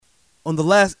On the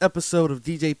last episode of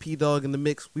DJ P-Dog in the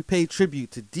Mix, we paid tribute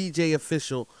to DJ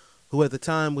Official, who at the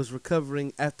time was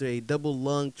recovering after a double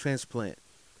lung transplant.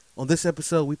 On this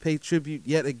episode, we pay tribute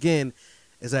yet again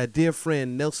as our dear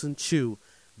friend Nelson Chu,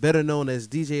 better known as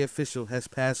DJ Official, has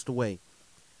passed away.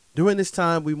 During this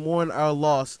time, we mourn our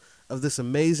loss of this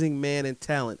amazing man and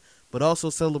talent, but also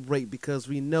celebrate because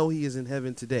we know he is in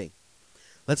heaven today.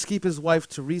 Let's keep his wife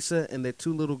Teresa and their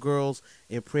two little girls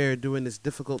in prayer during this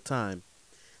difficult time.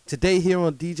 Today here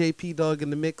on DJ P-Dog in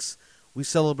the Mix, we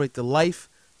celebrate the life,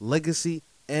 legacy,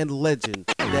 and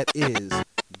legend that is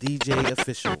DJ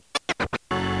Official.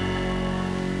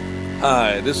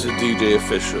 Hi, this is DJ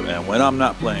Official, and when I'm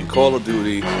not playing Call of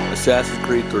Duty, Assassin's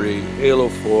Creed 3, Halo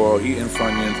 4, or eating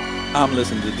Funyuns, I'm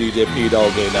listening to DJ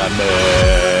P-Dog in the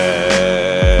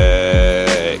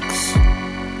Mix.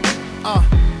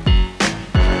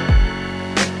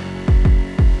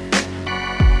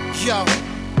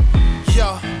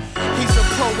 Yo, he's a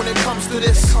pro when it comes to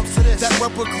this. That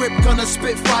rubber grip gonna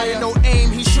spit fire, no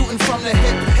aim, he's shooting from the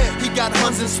hip. He got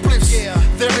huns and spliffs.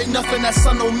 There ain't nothing that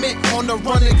son omit on the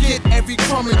run to get every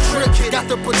crumb and trip. Got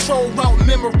the patrol route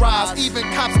memorized, even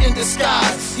cops in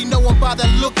disguise. He know him by the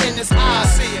look in his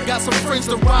eyes. Got some friends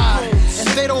to ride, and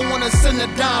they don't wanna send a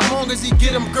dime, long as he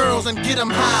get them girls and get them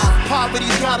high.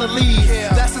 Poverty's gotta leave,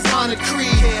 that's his honor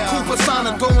creed. Cool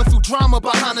persona going through drama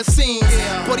behind the scenes,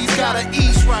 but he's gotta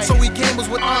eat, so he gambles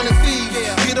with honor fees.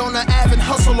 Get on the Ave and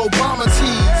hustle Obama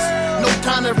tees. No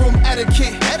dining room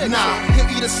etiquette, nah. He'll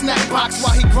eat a snack box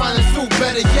while he grinding through.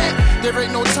 Better yet, there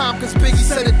ain't no time, cause Biggie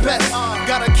said it best.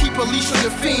 Gotta keep a leash on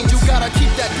your fiend, you gotta keep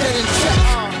that dead in check.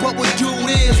 But what dude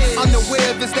is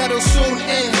unaware of is that'll soon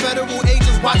end. Federal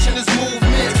agents watching his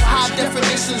movements, high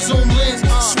definition zoom lens.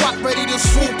 SWAT ready to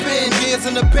swoop in, years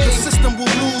in the bay, the system will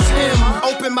lose him.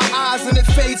 Open my eyes and it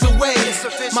fades away.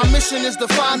 My mission is to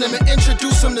find him and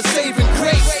introduce him to saving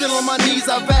grace. Still on my knees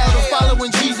I vow to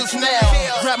following Jesus now.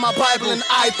 Grab my Bible and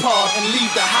iPod and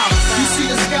leave the house. You see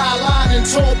the skyline and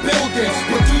tall buildings,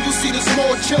 but do you see the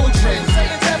small children?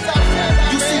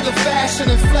 You see the fashion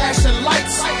and flashing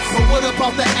lights, but what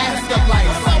about the afterlife?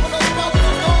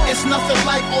 It's nothing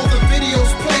like all the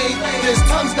videos played. There's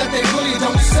tons that they really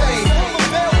don't say.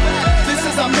 This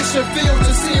is our mission field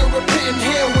to see and repent and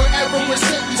heal wherever we're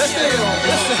sent we still.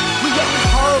 Listen, we up in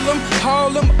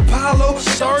Harlem, Apollo,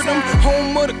 Stardom,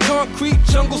 home of the concrete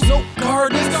jungles, no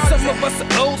gardens. Some of us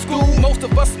are old school, most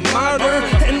of us modern.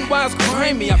 NY's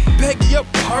grimy, I beg your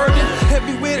pardon.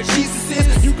 Everywhere that Jesus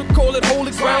is, you could call it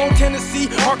holy ground. Tennessee,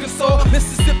 Arkansas,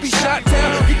 Mississippi,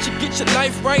 Shot-Town. Get your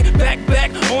life right, back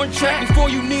on track before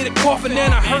you need a coffin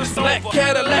and a hearse black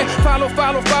Cadillac.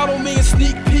 Follow me and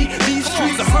sneak peek these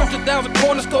streets. 100,000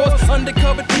 corner stores,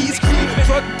 undercover D's creep.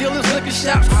 Drug dealers, liquor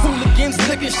shops, hooligans,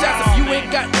 licking shots. If you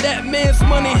ain't got that man's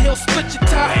money, he'll split your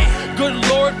top. Good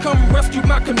Lord, come rescue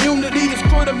my community.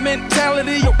 Destroy the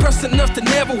mentality, oppressing us to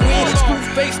never win. Screw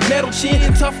face, metal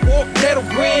chin, tough walk, metal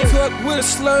grin. Cut with a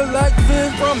slur like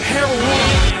Vin from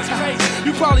heroin.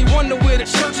 You probably wonder where the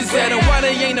church is at and why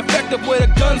they ain't effective where the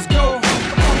guns go.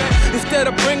 Instead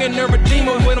of bringing the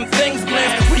Redeemer where them things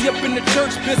blast, we up in the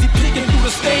church busy peeking through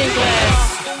the stained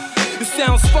glass. It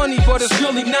sounds funny, but it's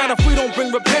really not. If we don't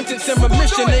bring repentance and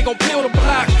remission, they gon' peel the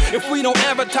block. If we don't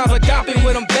advertise agape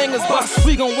where them bangers bust,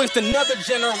 we gon' waste another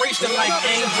generation like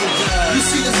angels. You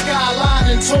see the skyline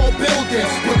and tall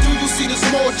buildings, but do you see the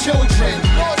small children?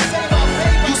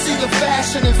 You see the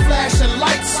fashion and flashing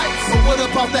lights, but what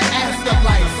about the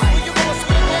afterlife?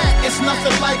 It's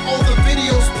nothing like all the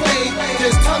videos played.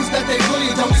 There's tons that they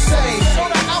really don't say.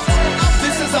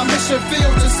 This is our mission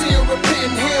field to see and repent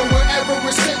and heal wherever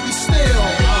we're sent we still.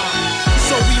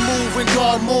 So we move when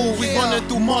God move. We running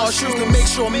through marshes to make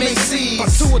sure May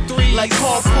sees. 2 or 3 like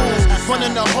carpools,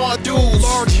 running the hard dudes.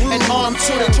 And armed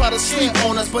too, they try to sleep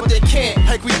on us, but they can't.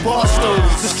 Like we boss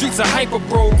The streets are hyper,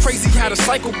 bro. Crazy how the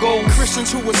cycle goes.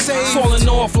 Christians who were saved falling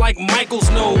off like Michael's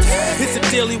nose. It's a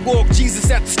daily walk,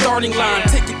 Jesus at the starting line.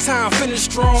 Take your time, finish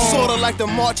strong. Sorta like the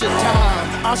march of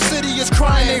time. Our city is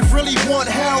crying, they really want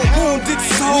help. Wounded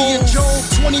souls. We in Job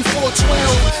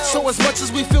 24:12. So as much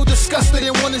as we feel disgusted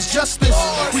and want his justice,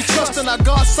 we trust in our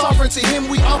God's sovereignty, him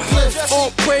we uplift.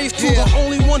 All praise to the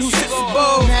only one who sits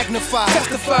above. Magnify,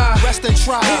 testify, rest and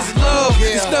try. His love,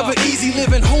 it's never easy.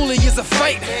 Living holy is a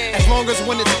fight. As long as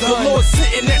when it's done, the Lord's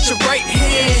sitting at your right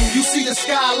hand. You see the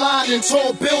skyline and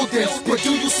tall buildings, but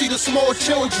do you see the small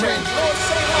children?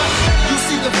 You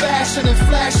see the fashion and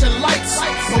flashing lights,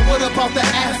 but what about the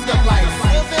afterlife?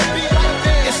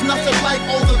 It's nothing like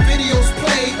all the videos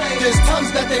played. There's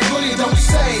tons that they really don't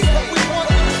say.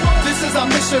 This is our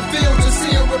mission field to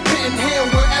see and repent and heal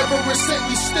wherever we're sent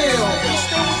we still.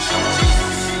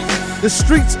 The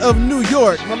Streets of New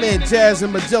York, my man Jazz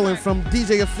and Magellan from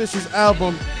DJ Official's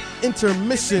album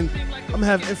Intermission. I'm gonna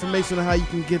have information on how you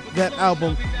can get that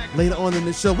album later on in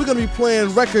the show. We're gonna be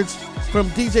playing records from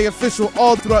DJ Official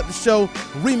all throughout the show,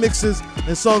 remixes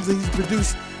and songs that he's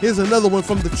produced. Here's another one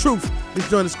from The Truth. This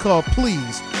joint is called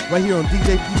Please, right here on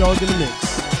DJ P Dog in the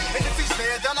Mix. And if he's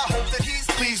fair, then I hope that he's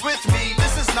pleased with me.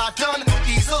 This is not done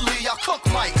easily. I cook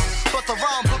mics, but the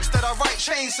rhyme books that I write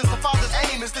change since the Father's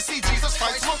aim is to see Jesus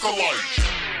Christ look alike.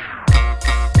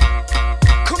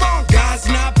 Come on, God's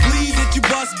not pleased that you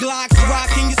bust Glocks,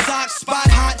 rocking your socks, spot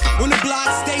hot on the block,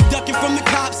 stay ducking from the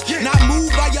cops. Not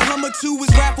moved by your Hummer 2,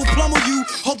 his rap will pummel you.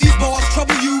 Hope these bars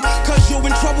trouble you, cause you're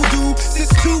in trouble, dude.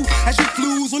 Since 2, as you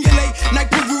flues on your late night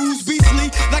peruse,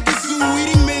 beastly like a zoo,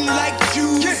 eating men like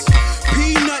Jews.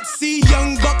 Peanuts, see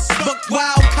young bucks, buck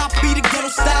wild, copy the ghetto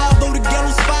style, though the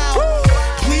ghetto's foul.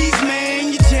 Please,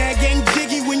 man, your jag ain't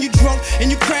jiggy when you drunk and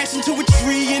you crash into a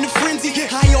tree in a frenzy.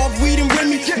 High off weed and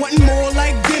Remy, wanting more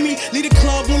like Demi. Lead a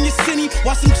club on your city,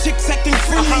 while some chicks acting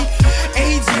friendly.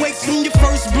 AIDS wakes from your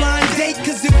first blind date,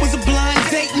 cause it was a blind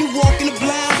date and you walk in a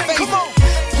blind face.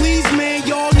 Please, man,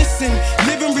 y'all listen,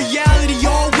 live in reality,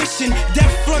 y'all wishing.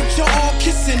 Death flirt, y'all all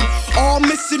kissing, all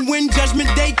missing when judgment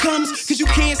day comes, cause you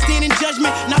can't stand in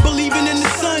judgment, not believing in the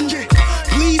sun.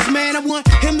 Please, man, I want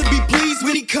him to be pleased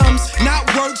when he comes, not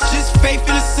works, just faith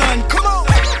in the sun. Come on.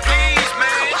 Please,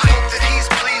 man, I hope that he's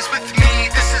pleased with me.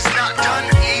 This is not done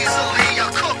easily. I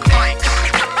cook mics,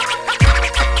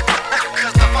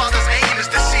 cause the Father's aim is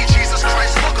to see Jesus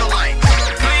Christ look alike.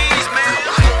 Please, man,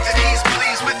 I hope that he's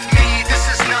pleased with me. This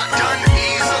is not done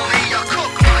easily. I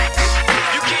cook mics.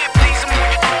 You can't please him on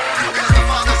your own, cause the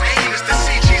Father's aim is to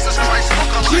see Jesus Christ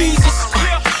look alike. Jesus,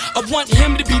 I want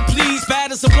him to be pleased,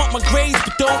 bad as I want my grades,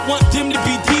 but don't want them to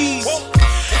be D's.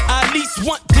 I at least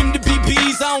want them to be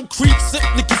B's. I don't creep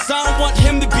simply cause I don't want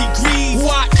him to be greed.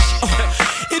 Watch,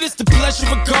 it is the pleasure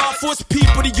of God for his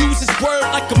people to use his word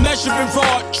like a measuring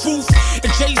rod. Truth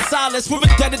and Jay Silas, we're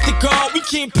indebted to God. We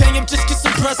can't pay him just cause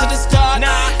some presidents died.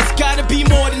 Nah, it's gotta be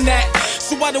more than that.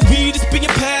 So why the weed is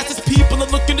being passed as people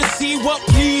are looking to see what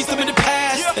pleased them in the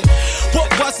past. What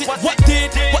was it? What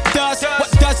did? What does?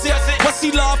 What does it? What's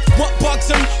he love? What bugs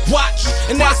him? Watch.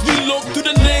 And as we look through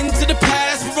the lens of the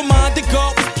past, we're reminded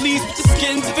God was pleased with the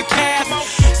skins of a calf.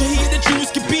 So he and the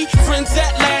Jews could be friends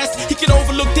at last. He could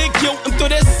overlook their guilt and throw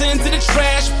their sins in the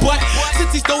trash. But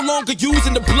since he's no longer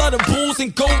using the blood of bulls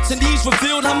and goats, and he's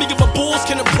revealed how many of our bulls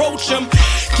can approach him,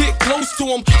 get close to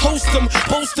him, host him,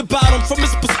 boast about him. From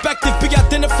his perspective, be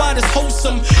identified as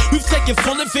wholesome. We've taken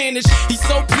full advantage. He's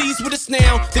so pleased with us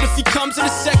now that if he comes in a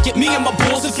second, me and my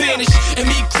bulls have vanished. And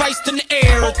me, Christ in the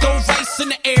air, throw rice in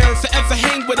the air, forever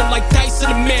hang with him like dice in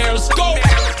the mirror. Let's go.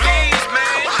 Please,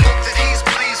 man, I hope that he's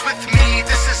pleased with me.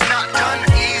 This is not done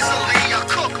easily. I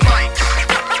cook mics,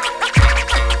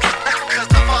 cause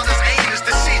the Father's aim is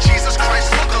to see Jesus Christ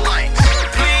look alike.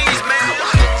 Please, man, I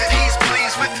hope that he's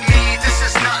pleased with me. This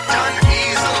is not done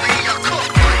easily. I cook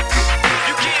mics.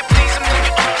 You can't please him on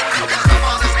your own, cause the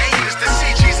Father's aim is to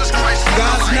see Jesus Christ look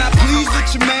God's alike. not pleased with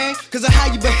you, man, cause of how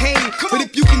you behave. But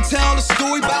if you can tell the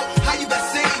story about how you got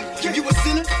saved, if you a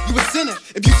sinner, you a sinner.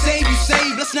 If you save, you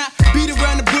save. Let's not beat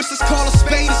around the bush, let's call a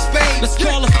spade a spade. Let's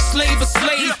call a slave,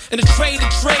 and a trade.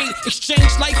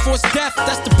 Exchange life for his death,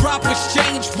 that's the proper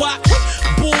exchange. Watch,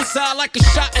 bullseye like a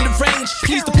shot in the range.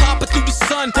 Please the papa through the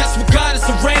sun, that's what God has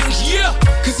arranged. Yeah,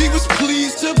 Cause he was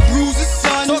pleased to bruise his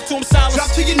son. talk to him, Silas.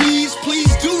 Drop to your knees,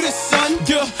 please do this, son.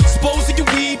 Yeah, dispose of your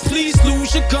weed, please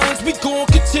lose your guns. We gon'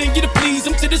 continue to please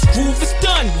him till this groove is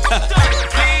done.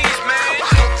 Please, man, I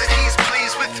hope that he's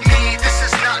pleased with me. This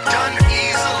is not done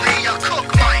easily. I cook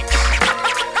mics,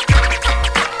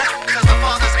 cause the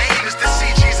Father's aim is to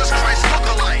see Jesus Christ look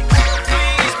alike.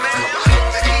 Please, man, I hope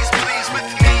that he's pleased with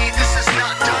me. This is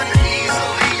not done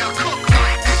easily. I cook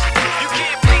mics. You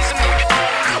can't please him on your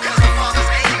own, cause the Father's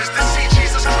aim is to see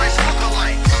Jesus Christ look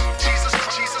alike. Jesus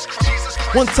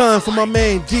Christ. One time for my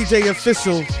man DJ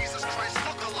Official.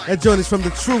 That joint is from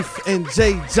The Truth and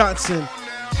Jay Johnson,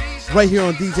 right here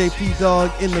on DJ P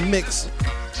Dog in the Mix.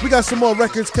 We got some more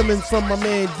records coming from my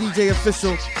man DJ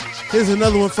Official. Here's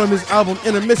another one from his album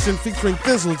Intermission featuring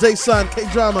Thizzle, J-Son,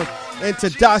 K-Drama, and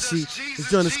Tadashi.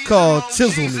 This joint is called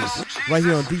Chisel Me, right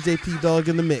here on DJ P Dog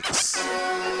in the Mix.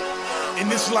 In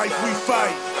this life we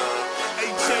fight. Hey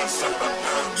Jason,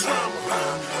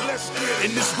 drama. Let's get it.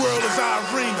 In this world is our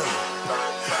arena.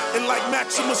 And like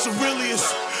Maximus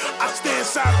Aurelius, I stand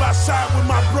side by side with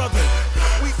my brother.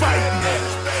 We fighting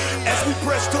as we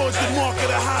press towards the mark of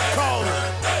the high calling.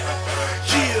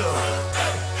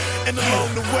 Yeah. And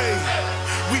along the way,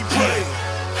 we pray.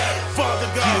 Father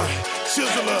God,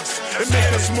 chisel us and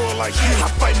make us more like you. I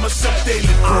fight myself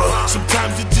daily, bro.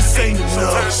 Sometimes it just ain't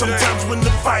enough. Sometimes when the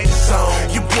fight is on,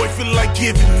 your boy feel like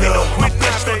giving up. My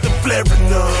flesh start to flaring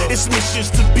up. It's missions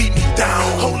to beat me down.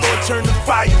 Oh Lord, turn the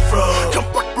fire from. Come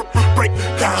break me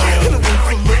down. In a room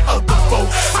full of other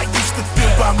folks, I used to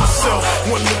feel by myself.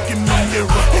 One look in my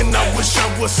mirror, and I wish I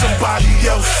was somebody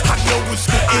else. I know it's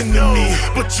the enemy,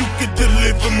 but you could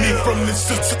deliver me from this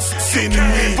sin in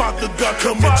me. Father God,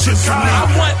 come and chisel me. I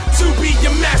want to be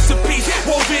your masterpiece,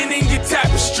 woven in your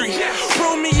tapestry.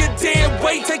 Prove me a damn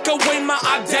way, take away my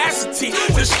audacity.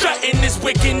 The strutting this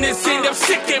wickedness, end up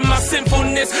sick in my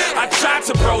sinfulness. I tried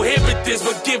to prohibit this,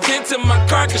 but give in to my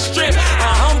carcass strength.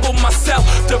 I humble myself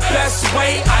the best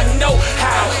way I know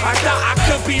how. I thought I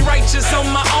could be righteous on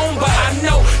my own, but I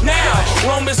know now.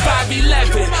 Romans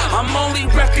 5:11, I'm only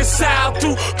reconciled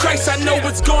through Christ. I know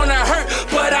it's gonna hurt,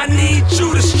 but I need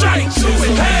you to strike to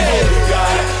it. Hey, holy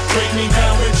God, break me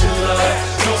down with your love.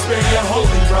 Don't spare your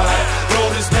holy rod. Though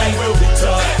this pain will be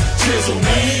tough, chisel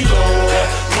me, Lord.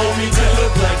 Mold me to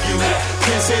look like you.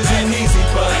 This isn't easy,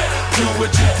 but do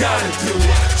what you gotta do.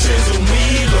 Chisel me,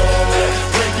 Lord.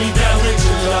 Break me down with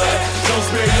your love. Don't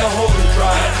spare your holy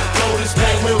rod. Though this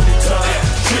pain will be tough,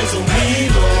 chisel me,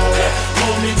 Lord.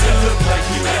 Mold me to look like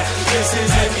you. This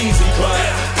isn't easy, but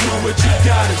do what you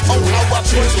gotta do. Oh, how I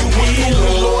chisel pray you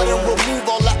me, would Lord. and remove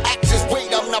all the actions. Wait,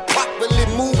 I'm not properly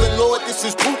moving, Lord. This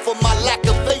is proof of my lack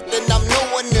of faith, and I'm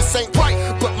knowing this ain't right.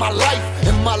 But my life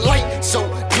and my light, so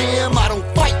damn, I don't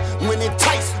fight when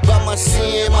enticed by my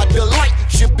sin. My delight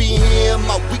should be Him.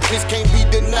 My weakness can't be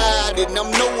denied, and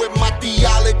I'm knowing my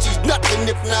theology's nothing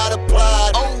if not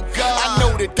applied. Oh God, I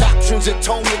know the doctrine's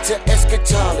atonement to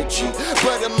eschatology,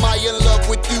 but am I in love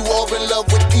with you or in love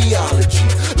with theology?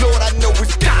 Lord, I know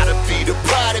it's gotta be the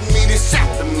pride in me that's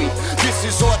after me. This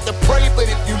is hard to pray, but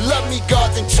if you love me, God,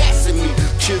 then chasten me.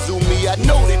 Chisel me, I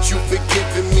know that you've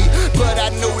forgiven me, but I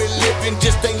know that living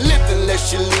just ain't living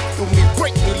unless you live through me.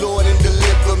 Break me, Lord, and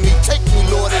deliver me. Take me,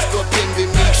 Lord, and start bending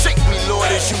me. Shake me, Lord,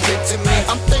 as you into me.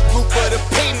 I'm thankful for the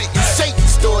pain that you say you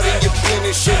stored and you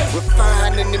finish it.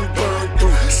 Refining and burn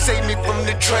through. Save me from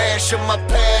the trash of my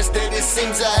past that it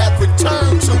seems I have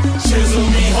returned to. Chisel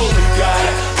me, holy God.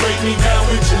 Break me down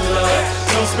with your love.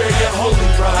 Don't spare your holy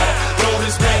rod. Though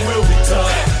this pain will be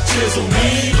tough, chisel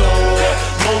me, Lord.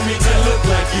 Mold me to look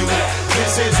like you.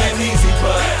 This isn't easy,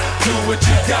 but do what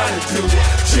you gotta do.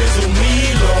 Chisel me,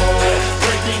 Lord.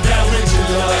 Break me down with your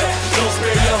love. Don't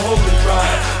spare your holy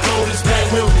rod. Though this pain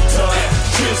will be tough,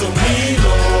 chisel me,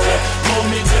 Lord. Mold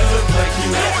me to look like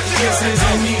you. This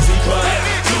isn't easy, but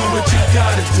do what you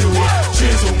gotta do.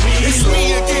 Chisel me, It's Lord. me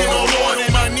again, oh Lord,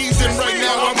 on my knees, and right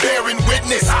now I'm bearing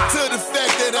witness to the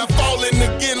fact that I'm falling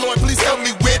again. Lord, please help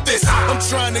me with this. I'm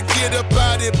trying to get up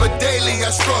out it, but daily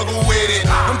I struggle with it.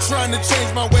 I'm trying to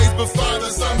change my ways, but Father,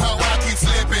 somehow I keep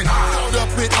slipping. Caught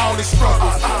up with all this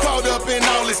struggles, caught up in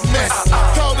all this mess,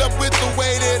 caught up with the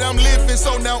way that I'm living,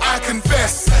 so now I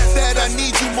confess that I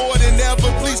need you more than ever.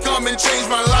 Please come and change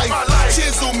my life.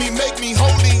 Chisel me, make me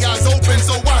holy, eyes open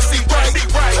so I see right.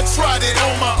 I tried it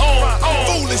on my own,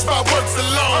 foolish by works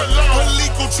alone. A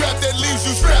legal trap that leaves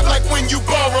you strapped like when you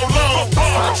borrow loans.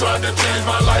 I tried to change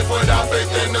my life without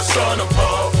faith in the Son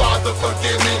above. Father,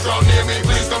 forgive me, draw near me,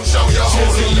 please come show your Chisel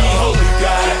holy me, love. holy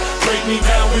God. Break me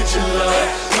down with your love.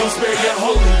 Don't spare your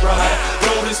holy rod.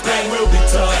 Though this pain will be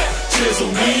tough, chisel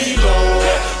me,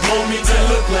 Lord. Mold me to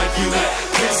look like you.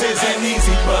 This isn't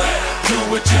easy, but do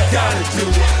what you gotta do.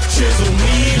 Chisel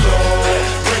me, Lord.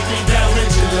 Break me down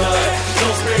with your love.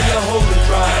 Don't spare your holy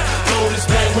rod. Though this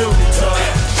pain will be tough,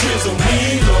 chisel me,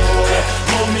 Lord.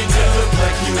 Mold me to look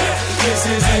like you. This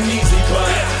isn't easy,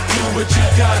 but do what you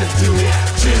gotta do.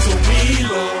 Chisel me,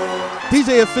 Lord.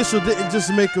 DJ Official didn't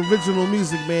just make original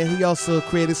music, man. He also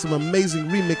created some amazing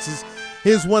remixes.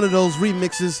 Here's one of those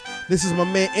remixes. This is my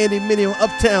man Andy Mineo,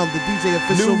 Uptown, the DJ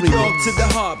Official New York remix. to the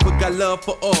heart, but got love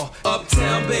for all.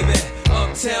 Uptown,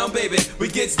 baby, we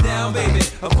gets down, baby,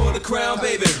 up for the crown,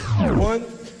 baby. 1,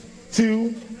 2,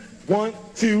 1,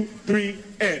 2, 3,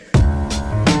 and.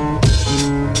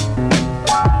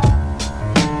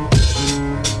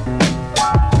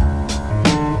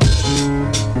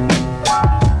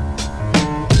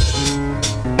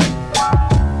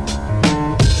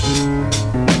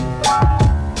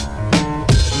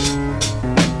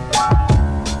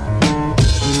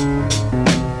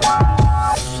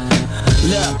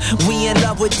 We in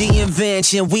love with the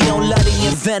invention, we don't love the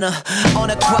inventor. On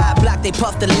a quiet block, they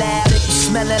puff the loud if you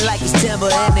smelling like it's timber,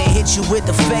 and they hit you with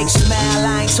the fake smile.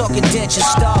 I ain't talking dentures.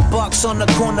 Starbucks on the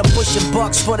corner, pushing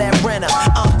bucks for that renter.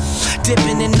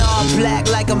 Dipping in all black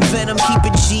like I'm Venom.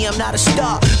 Keep it G, I'm not a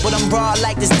star, but I'm raw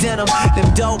like this denim. Them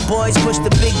dope boys push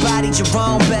the big body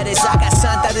Jerome Bettis. I got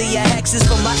Santa Dia hexes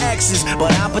for my exes,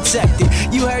 but I'm protected.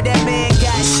 You heard that man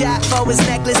got shot for his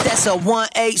necklace? That's a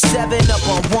 187 up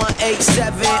on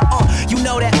 187. You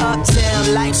know that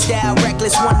uptown lifestyle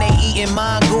reckless when they eating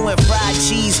mango and fried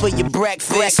cheese for your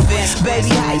breakfast. Baby,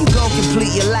 how you gon'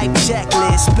 complete your life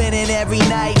checklist? Spending every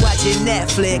night watching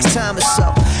Netflix. Time is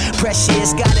so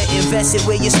precious, gotta invest it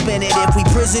where you spend it. If we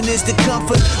prisoners to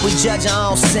comfort, we judge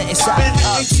our own sentence.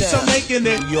 I'm making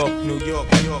it. New York, New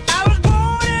York, New York. I was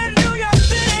born in New York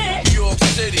City. New York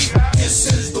City. This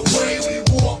is the way we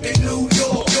walk in New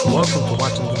York. Welcome to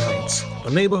Washington Heights, a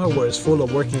neighborhood where it's full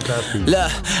of working class people.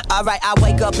 Look, alright, I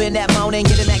wake up in that morning,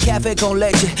 get in that cafe con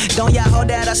leche. Don't y'all hold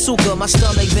that azúcar, my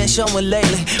stomach been showing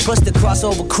lately. Plus the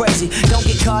crossover crazy, don't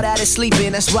get caught out of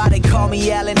sleeping. That's why they call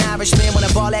me Allen Irishman. When I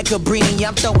ball at Cabrini,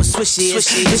 I'm throwing swishes.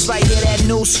 This right here, that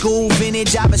new school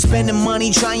vintage. I've been spending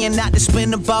money trying not to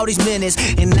spend up all these minutes.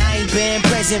 And I ain't been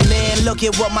present, man, look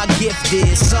at what my gift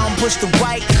is. Some push the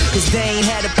white, cause they ain't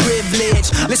had a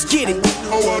privilege. Let's get it.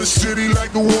 Oh, the city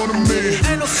like the one I'm in.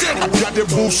 Ain't no city. I got that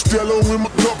Bustelo in my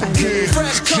cup again.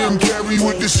 Jim Carrey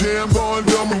with this hair going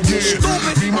dumb again.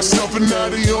 Me, myself, and I,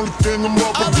 the only thing I'm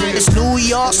up against. It's New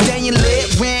York, staying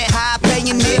lit, rent high,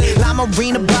 paying it. Lima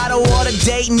Marina bottle, water,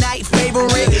 date night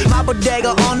favorite. My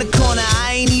bodega on the corner,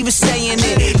 I ain't even saying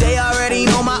it. They already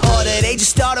know my order, they just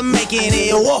started making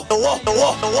it.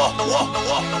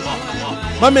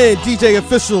 My man DJ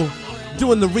Official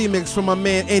doing the remix from my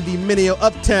man Andy Mineo,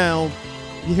 Uptown.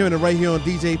 You're hearing it right here on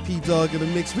DJ P Dog in the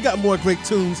mix. We got more great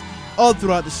tunes all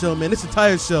throughout the show, man. This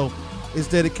entire show is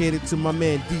dedicated to my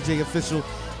man DJ Official.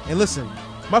 And listen,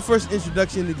 my first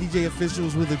introduction to DJ Official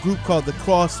was with a group called the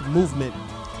Cross Movement.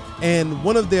 And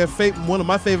one of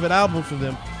my favorite albums from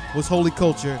them was Holy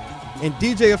Culture. And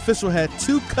DJ Official had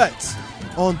two cuts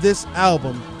on this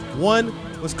album. One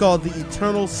was called The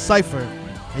Eternal Cipher.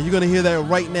 And you're going to hear that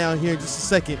right now here in just a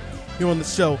second here on the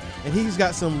show. And he's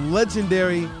got some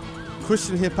legendary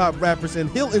Christian hip-hop rappers, and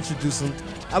he'll introduce them.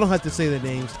 I don't have to say their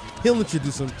names. He'll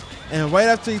introduce them. And right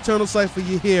after Eternal Cipher,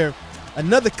 you hear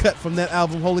another cut from that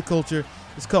album, Holy Culture.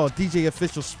 It's called DJ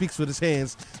Official Speaks With His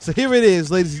Hands. So here it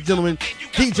is, ladies and gentlemen,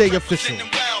 DJ Official.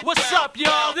 What's up,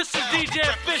 y'all? This is DJ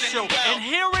Official, and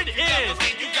here it is.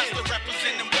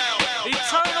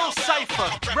 Eternal Cipher,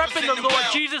 repping the Lord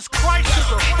Jesus Christ to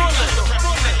the fullest.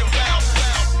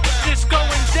 It's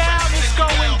going down, it's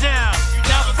going down.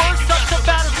 Now first up to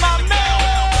bat is my man.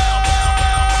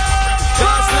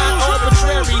 God's not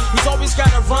arbitrary, he's always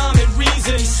got a rhyme and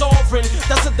reason. He's sovereign,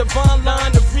 that's a divine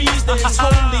line of reason. He's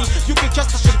holy, you can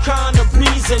catch the Shekinah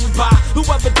reason by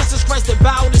whoever disses Christ they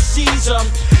bow to Caesar.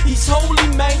 He's holy,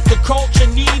 man, the culture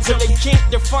needs him. They can't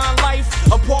define life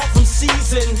apart from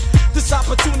season. This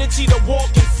opportunity to walk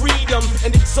in freedom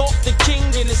and exalt the King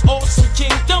in his awesome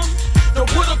kingdom. Don't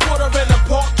put a quarter in a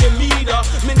parking meter.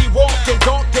 Many walk in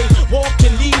dark, they walk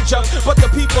in leisure. But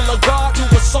the people of God who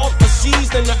are salt the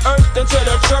seas and the earth into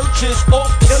the churches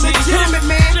off the sea. Illegitimate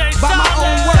man by my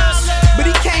own works. But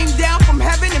he came down from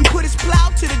heaven and put his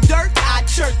plow to the dirt. I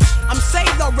church. I'm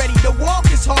saved already, the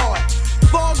walk is hard.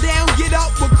 Fall down, get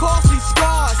up with costly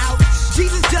scars.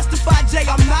 Jesus justified Jay,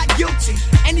 I'm not guilty.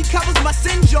 And he covers my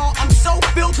sin jar, I'm so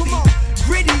filthy.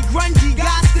 Gritty, grungy,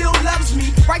 God still loves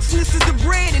me. Righteousness is the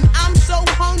bread and I'm so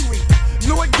hungry.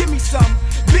 Lord, give me some,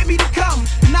 bid me to come.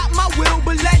 Not my will,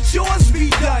 but let yours be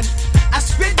done. I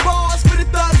spit bars for the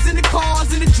thugs and the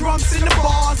cars and the drunks and the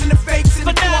bars and the fakes and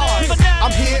the claws.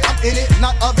 I'm here, I'm in it,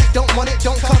 not of it, don't want it,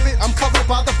 don't covet. I'm covered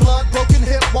by the blood, broken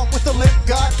hip, walk with the limp,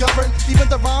 God governed.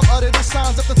 Even the rhyme uttered the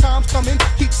signs of the times coming.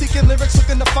 Keep seeking lyrics,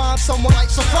 looking to find someone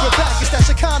like surprise. You're back, it's that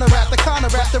Shekinah rap, the kind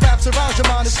of rap that wraps around your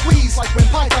mind is squeezed like when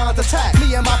pythons attack.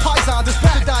 Me and my pythons is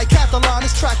back. To die, Catalan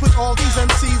is track with all these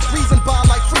MCs breezing by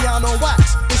like Freon on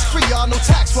wax. It's free, y'all, no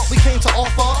tax. What we came to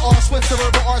offer, all swim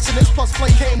cerebral arsonists plus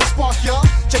flame came to spark y'all.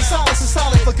 Jay Silence is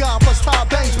solid for God plus Todd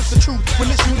bangs with the truth. When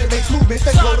this unit makes movement,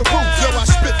 they blow the roof. Yo, I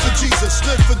spit for Jesus,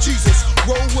 live for Jesus.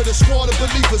 Roll with a squad of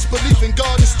believers, believe in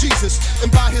God is Jesus.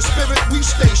 And by his spirit we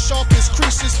stay sharp as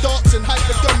creases, darts and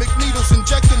hypodermic needles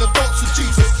injecting the thoughts of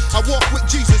Jesus. I walk with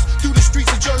Jesus through the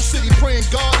streets of Jersey City, praying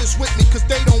God is with me, cause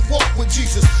they don't walk with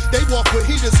Jesus. They walk with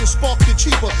heaters and spark the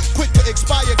cheaper. Quick to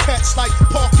expire cats like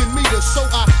parking meters. So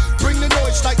I bring the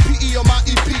noise like PE on my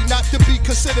EP, not to be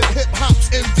considered hip-hop's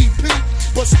MVP,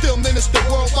 but still minister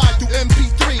worldwide through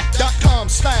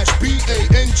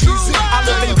mp3.com/BANGZ. I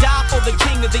live and die for the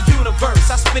King of the universe.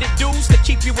 I spit it dudes to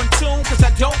keep you in tune, cause I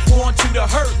don't want you to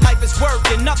hurt. Life is work,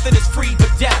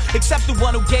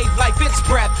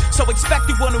 expect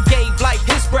the one who gave life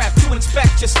his breath to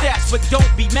inspect your steps. But don't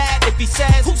be mad if he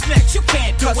says, who's next? You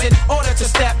can't do it. In order to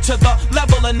step to the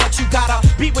level of next, you gotta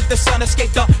be with the sun,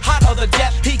 escape the hot of the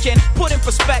depth. He can put in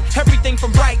perspective everything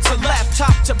from right to left,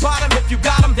 top to bottom. If you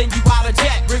got him, then you out of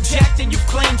debt. Reject and you've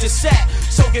claimed your set.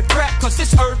 So get prepped, cause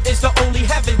this earth is the only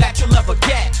heaven that you'll ever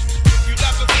get.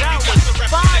 That was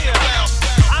fire.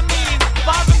 I mean,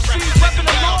 5 MCs repping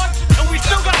the Lord, and we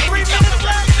still got 3 minutes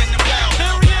left.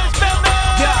 Here he is,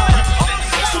 Batman.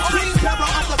 Supreme power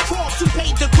on the cross, who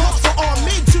paid the cost for all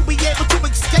men to be able to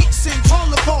escape sin's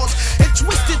holocaust. And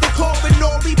twisted the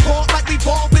corridor report like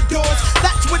revolving doors.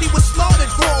 That's what he was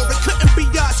slaughtered for. It couldn't be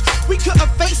us. We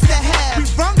couldn't face the have. We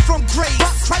run from grace,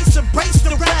 but Christ embraced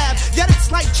the wrath. Yet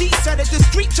it's like G said it, the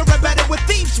streets are embedded with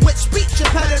thieves with speech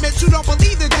impediments who don't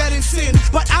believe they're dead in sin.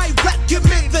 But I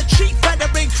recommend the chief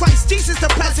veteran Christ Jesus,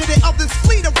 the president of this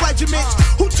fleet of regiments,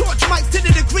 who torch mics to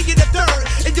the degree of the third.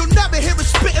 And you'll never hear us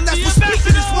spit unless we're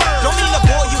speaking his word. Don't mean to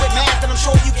bore you with math, and I'm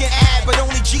sure you can add, but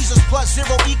only Jesus plus 0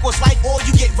 equals like all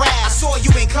you get rad. I saw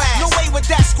you in class. No way with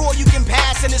that score you can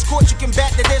pass. In this court you can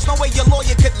bet that there's no way your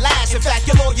lawyer could last. In fact,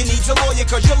 your lawyer needs a lawyer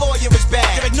cause your lawyer is bad.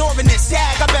 You're ignoring this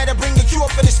tag, I better bring a cure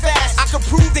for this fast. I can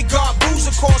prove that God bruised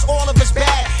and caused all of us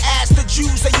bad. Ask the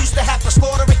Jews, they used to have to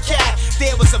slaughter a cat.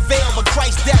 There was a veil, but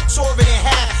Christ's death tore it in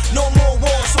half. No more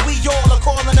wars, so we all are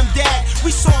calling him dad.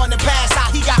 We saw in the past how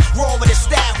he got raw with his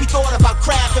staff. We thought about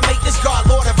craft and make this God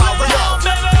Lord of our rap.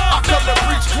 I come to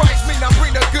preach Christ, mean I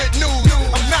bring the good news.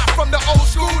 I'm not from the old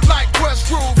school like West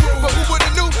Groove, but who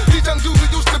would've knew these young dudes who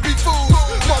used to be fools,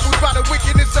 marveled by the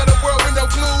wickedness of the world with no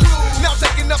clues. Now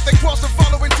taking up their cross and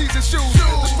following Jesus' shoes.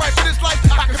 The strife of this life,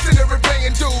 I consider it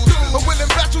paying dues. A willing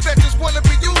vessel that just wanna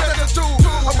be used as a tool.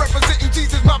 I'm representing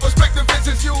Jesus, my perspective is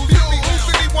his use. Who's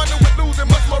anyone who would lose and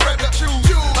much more rather choose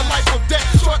a life of death,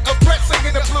 short of breath,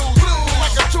 singing the blues.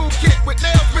 Like a toolkit with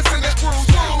nails missing the screws.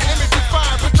 Your image is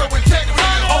fine, but your integrity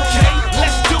is okay,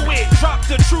 let's do it. Drop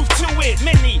the truth to it.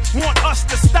 Many want us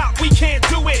to stop, we can't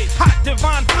do it. Hot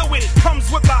divine fluid comes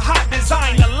with a hot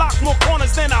design to lock more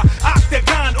corners than a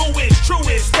octagon. Oh, it's true,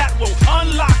 it's that will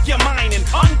unlock your mind and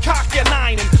uncock your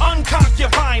nine and uncock your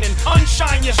vine and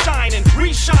unshine your shine and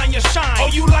reshine your shine. Oh,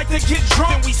 you like to get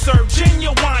drunk? Then we serve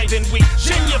genuine and we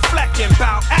genuflect and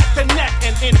bow at the neck.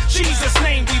 And in Jesus'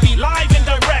 name we be live and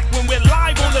direct. When we're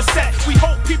live on the set, we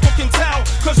hope people can tell,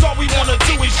 cause all we wanna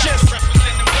do is just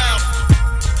represent them well.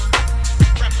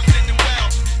 Represent them well.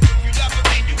 You got to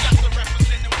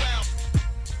represent them well.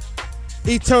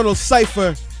 Eternal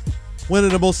Cypher, one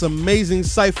of the most amazing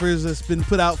ciphers that's been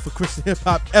put out for Christian hip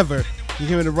hop ever. You're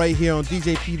hearing it right here on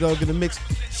DJ P Dog in the Mix.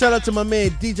 Shout out to my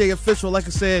man DJ Official. Like I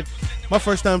said, my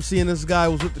first time seeing this guy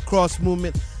was with the Cross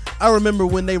Movement. I remember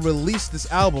when they released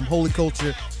this album, Holy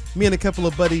Culture, me and a couple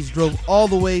of buddies drove all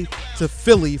the way to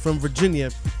Philly from Virginia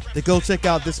to go check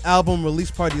out this album release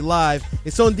party live.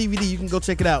 It's on DVD, you can go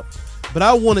check it out. But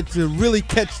I wanted to really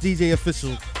catch DJ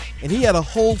Official, and he had a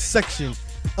whole section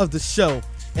of the show.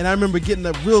 And I remember getting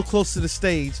up real close to the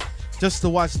stage just to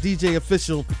watch DJ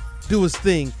Official do his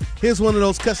thing. Here's one of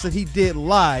those cuts that he did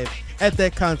live at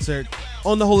that concert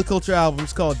on the Holy Culture album.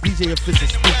 It's called DJ Official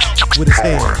Speaks with His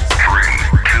Hands. 3,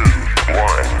 2,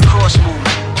 1. Cross Movement.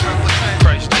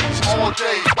 Christ Jesus. All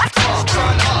day.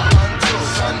 Sun up until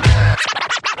sundown.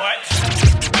 What?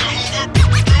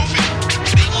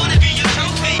 They wanna be your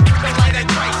trophy. The light of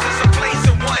Christ is a place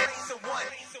of one.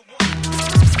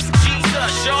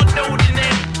 Jesus, y'all know the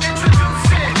name.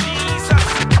 Introduce it. Jesus.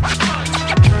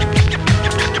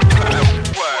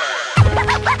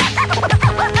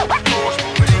 Cross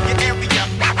Movement in your area.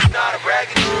 Not a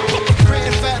bragging dude.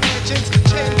 Creating fat mansions,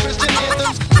 chanting Christian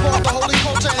anthems, called the Holy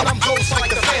Culture, and I'm ghost like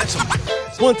the Phantom.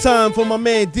 One time for my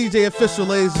man DJ Official,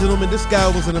 ladies and gentlemen. This guy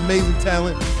was an amazing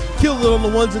talent. Killed it on the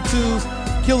ones and twos,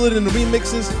 killed it in the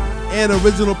remixes and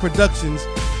original productions.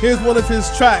 Here's one of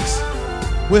his tracks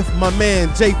with my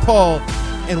man J. Paul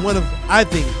and one of, I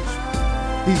think,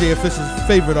 DJ Official's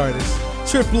favorite artists,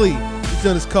 Trip Lee. This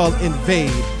one is called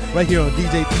Invade, right here on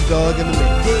DJ P Dog in the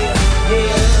Mix. Yeah.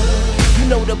 You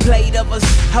know the plight of us,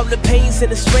 how the pains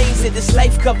and the strains that this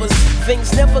life covers.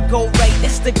 Things never go right,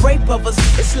 it's the grape of us.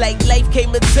 It's like life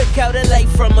came and took out a life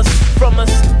from us.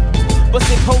 Was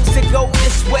supposed to go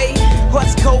this way.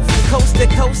 Hearts cold from coast to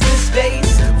coast these days.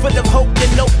 Full of hope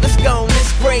and hope that's gone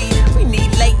this grade. We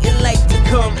need light and light to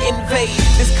come invade.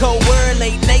 This cold world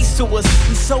ain't nice to us.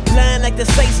 We so blind like the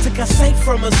sights took our sight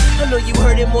from us. I know you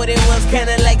heard it more than once,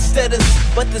 kinda like stutters.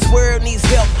 But this world needs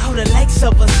help, how the likes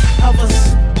of us.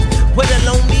 Where the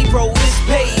lonely road is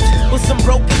paved with some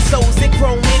broken souls that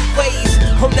grown in ways.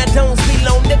 Home that don't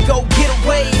belong to go get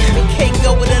away. We can't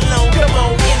go it alone, come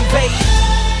on, invade.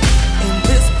 In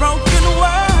this broken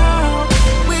world,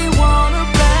 we want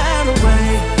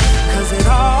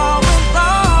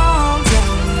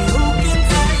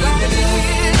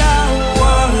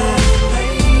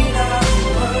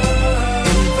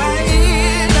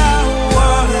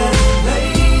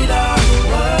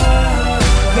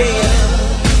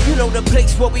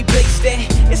we placed that.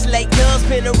 It's like guns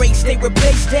been erased, they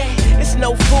replaced that. It's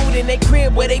no food in their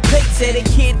crib where they plates at. A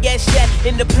kid got shot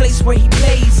in the place where he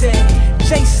plays at.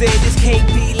 Jay said this can't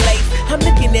be late. I'm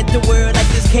looking at the world like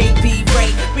this can't be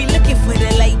right. We looking for the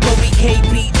light, but we can't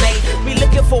be late. We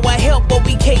looking for our help, but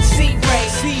we can't see right.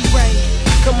 See right.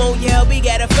 Come on, yeah, we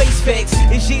got a face fix.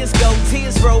 His years go,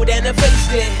 tears roll down the face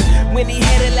there. When he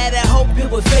had a lot of hope,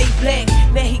 it was fake black.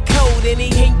 Now he cold and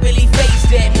he ain't really faced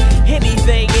that.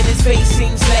 Anything in his face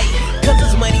seems late. Cause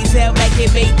his money's out like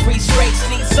it made 3 straights.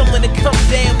 Need someone to come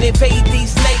down and fade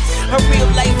these snakes. A real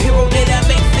life hero that I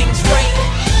make things right.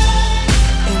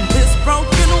 In this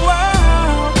broken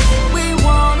world, we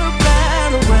want a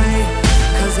better way.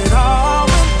 Cause it all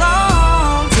went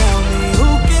wrong. Tell me who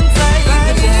can take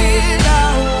the day.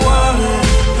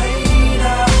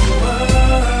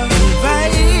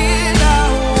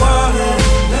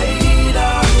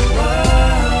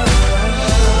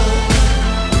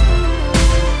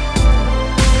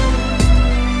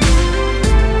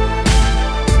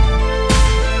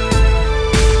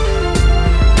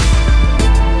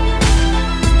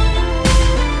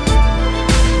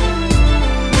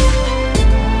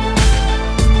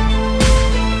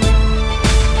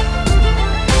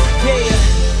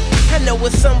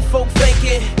 What some folk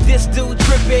thinking, this dude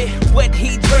tripping, what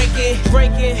he drinking, what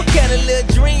kind of little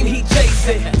dream he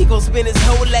chasing. He gon' spend his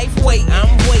whole life waiting, I'm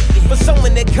waiting for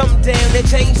someone to come down and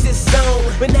change this song.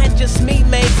 But not just me,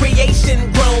 man,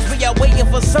 creation groans. We are waiting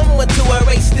for someone to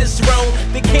erase this wrong.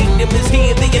 The kingdom is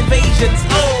here, the invasion's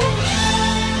on.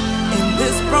 In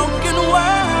this broken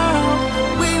world,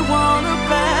 we want a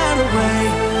better way.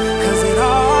 Cause it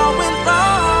all went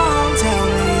wrong. Tell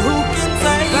me who can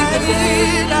save the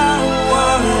day. Invade our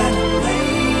world.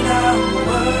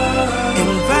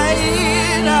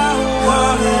 Invade our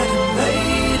world.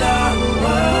 Invade our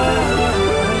world.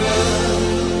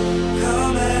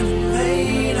 Come and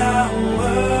invade our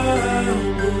world.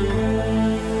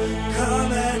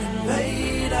 Come and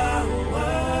invade our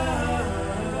world.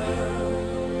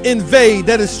 Invade,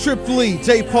 that is Trip Lee,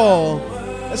 J. Paul.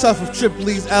 That's off of Trip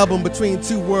Lee's album Between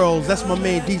Two Worlds. That's my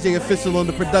man DJ Official on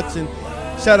the production.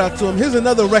 Shout out to him. Here's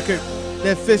another record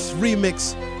that Fish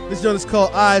remix. This joint is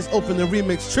called Eyes Open, the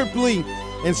remix. Trip Lee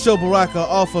and Sho Baraka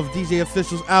off of DJ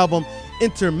Official's album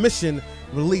Intermission,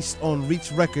 released on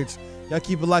Reach Records. Y'all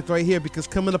keep it locked right here because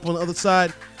coming up on the other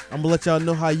side, I'm gonna let y'all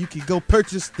know how you can go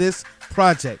purchase this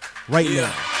project right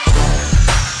now.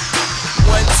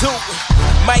 1, 2,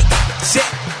 mic check.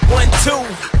 1, 2,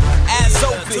 eyes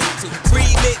open,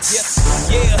 remix.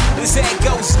 Yeah, this how it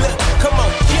goes. Look, come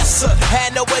on, yes sir. I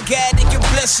know a guy that can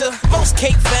bless ya. Most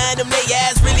can't find them, they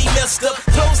eyes really messed up.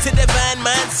 Close to divine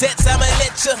mindsets, I'ma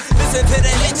let ya listen to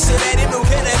the lecture that him who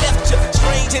coulda left ya.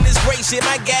 Strange in his grace, yeah,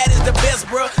 my God is the best,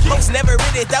 bro. Most never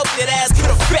really thought that eyes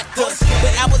could affect us,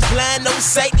 but I was blind, no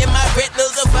sight in my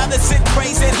retinas. The Father sent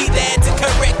grace and he died to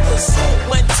correct us.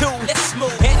 1, 2, let's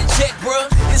move. Had to check,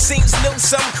 bro. It seems new,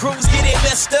 some crews get it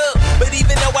messed up. But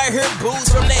even though I heard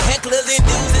boos from the hecklers and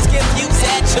dudes that's confused,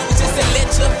 I choose just to let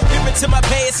you. Hearing to my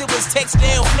past, it was text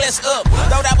down, flesh up.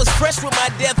 Thought I was fresh with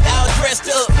my death, I was dressed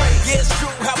up. Yeah, it's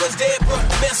true, I was dead, bro,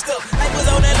 messed up. Life was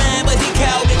on the line, but he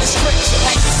called in the stretch.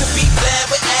 I used to be blind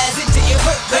with eyes until it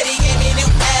hurt, but he gave me new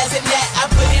eyes and that I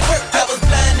put in work. I was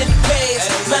blind in the past,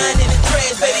 blind in the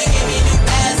trash, but he gave me new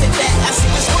eyes and that I see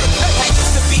his work. I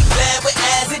used to be blind with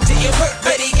eyes until it hurt,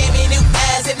 but he gave me new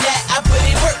eyes and that I put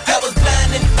in work. I was blind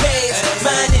in the past,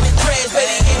 blind in the trash, but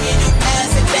he gave me new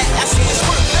eyes and that I see his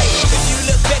work. If you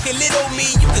look back at little me,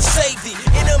 you could save the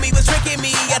enemy was tricking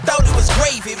me. I thought it was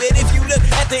gravy, but if you look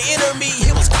at the inner me,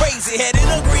 it was crazy. Had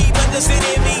an agreed, but the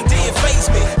city me didn't face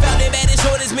me. Found him at his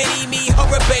short as mini me,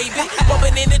 horror baby.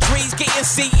 Bumping in the trees, getting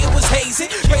see, it was hazy.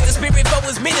 Praise the spirit for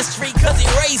his ministry, cause he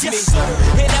raised me.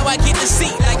 And now I get to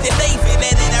see like the David,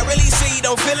 that I really see.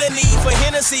 Don't feel a need for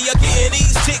Hennessy or getting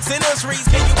these chicks in the streets.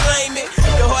 Can you blame it?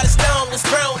 The heart of stone was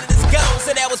thrown and it's gone.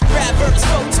 So that was Proverbs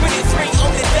 4:23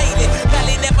 on the daily.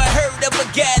 Probably never heard of a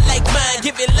God like mine,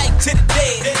 giving life to the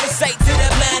dead and sight to the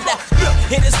blind. I look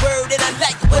in his word and I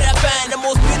like what I find. The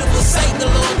most beautiful sight, the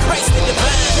Lord Christ the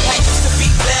divine. I used to be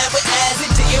blind with eyes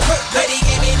until it hurt, but he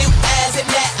gave me new eyes and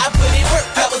that I put in work.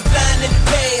 I was blind in the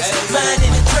past, blind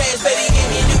in the trash, but he gave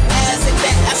me new eyes and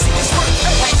that I see his work.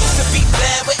 I used to be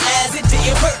blind with eyes until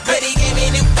it hurt, but he gave me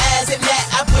new eyes and that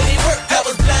I put in work. I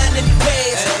was blind in the past.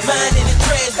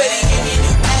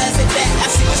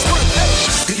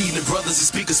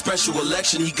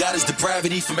 election. He got his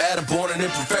depravity from Adam, born in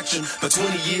imperfection. But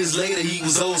 20 years later, he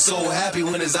was oh so happy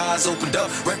when his eyes opened up,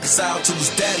 reconciled to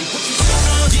his daddy.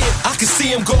 Yeah, I can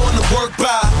see him going to work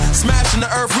by smashing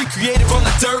the earth, recreated from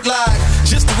the dirt life,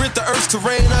 just to rid the earth's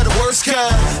terrain of the worst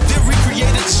kind. Then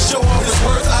recreated to show off his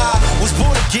worth. I was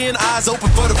born again, eyes open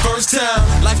for the first time.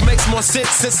 Life makes more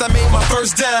sense since I made my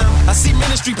first dime. I see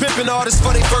ministry pimping artists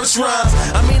for their first rhymes.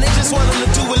 I mean, they just want them to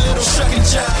do a little shuck and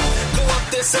jive. Go up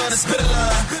there, son, and spit a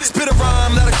line, spit a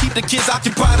rhyme that'll keep the kids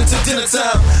occupied until dinner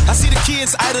time. I see the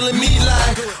kids idling me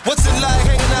like, what's it like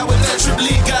hanging out with that Triple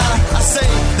E guy? I say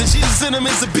that Jesus in him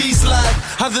is a beast like.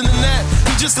 Other than that,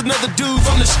 he just another dude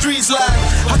from the streets like.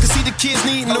 I can see the kids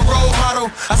needing a role model.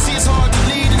 I see it's hard to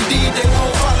lead, indeed they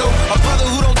won't follow. A brother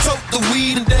who don't tote the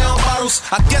weed and down bottles.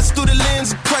 I guess through the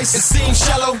lens of Christ it seems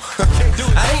shallow.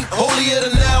 I ain't holier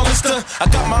than thou, mister. I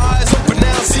got my eyes open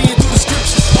now, seeing through the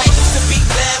scriptures. I used to be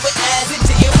blind with eyes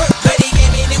into your work, but he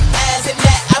gave me new eyes and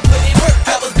that I put in work.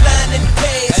 I was blind in the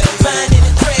past, blind in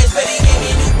the trash, but he gave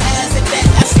me new eyes and that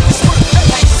I see his work.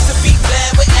 I used to be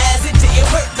blind with eyes into your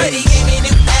work, but he gave me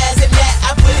new eyes and that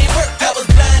I put in work. I was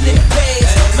blind in the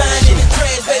past, blind in the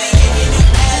trash, but he gave me new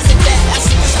eyes and that I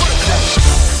see his work.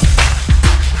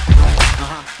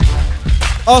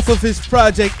 Off of his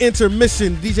project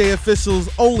Intermission, DJ Official's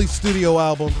only studio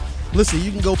album. Listen,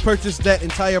 you can go purchase that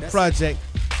entire project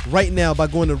right now by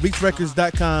going to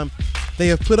reachrecords.com. They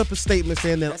have put up a statement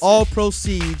saying that all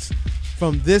proceeds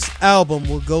from this album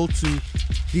will go to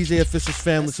DJ Official's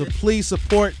family. So please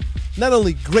support not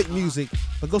only great music,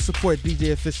 but go support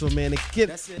DJ Official, man, and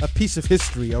get a piece of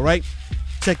history, all right?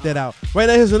 Check that out. Right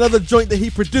now, here's another joint that he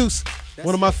produced.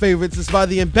 One of my favorites is by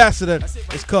The Ambassador.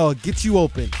 It's called Get You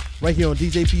Open, right here on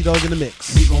DJ P Dog in the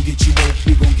Mix. We gon' get you open,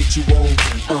 we gon' get you open.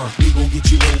 We gon' get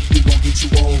you open, we gon' get you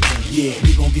open. Yeah,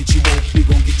 we gon' get you open, we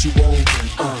gon' get you open.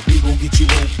 We gon' get you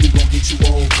open, we gon' get you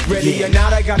open. Ready or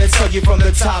not, I gotta tell you from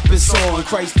the top it's on.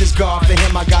 Christ is God, for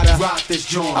him I gotta rock this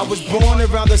joint. I was born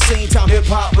around the same time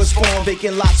hip-hop was formed.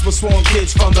 Vacant lots with swarm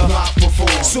kids from the block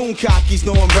perform. Soon cockies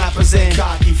knowing rappers in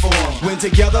cocky form. Went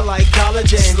together like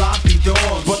college and sloppy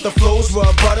dorms. But the flows were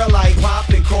butter like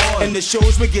poppin' corn. And the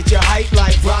shows would get you hype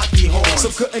like Rocky horns. So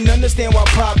couldn't understand why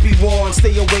Poppy warned.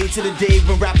 Stay away to the day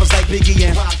when rappers like Biggie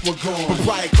and Pac were gone. But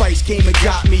prior Christ came and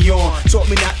got me on. Taught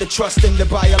me not to trust in the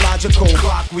biological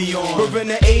clock we on. We're in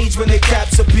the age when the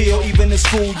caps appeal. Even in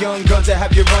school, young guns that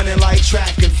have you running like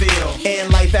track and field.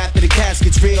 And life after the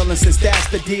casket's real. And since that's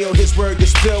the deal, his word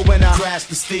gets spilled when I grasp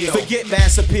the steel. Forget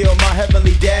mass appeal, my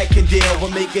heavenly dad can deal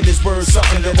with making his word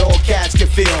something that all cats can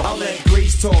feel. I'll let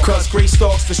Grace talk, cause Grace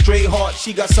stalks the straight heart.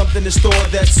 She got something in store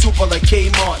that's super like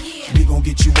Kmart. We gon'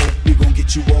 get you open, we gon'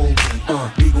 get you open.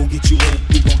 We gon' get you open,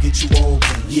 we gon' get you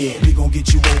open. Yeah, we gon'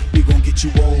 get you open, we gon' get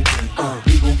you open.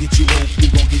 We gon' get you open, we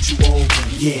gon' get you open.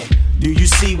 Yeah. Do you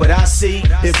see what I see?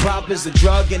 Hip hop is a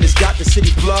drug and it's got the city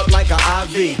plugged like an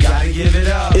IV. Gotta give it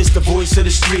up. It's the voice of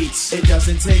the streets. It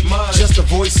doesn't take much. Just a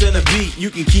voice and a beat. You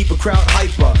can keep a crowd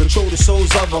hyper. Control the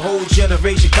souls of a whole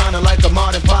generation, kinda like a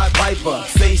modern Pied Piper.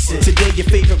 Face it, today your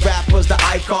favorite rapper's the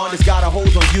icon. It's got a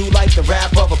hold on you like the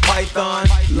rap of a python.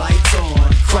 Lights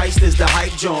on. Christ is the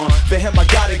hype John. For him I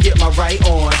gotta get my right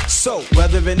on. So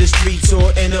whether in the streets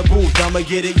or in a booth, I'ma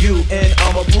get at you and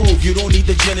I'ma prove you don't need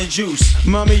the gin and juice.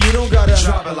 Mommy, you don't gotta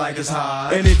drop it like it's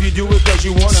hot. And if you do it cause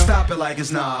you wanna, stop it like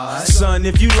it's not. Son,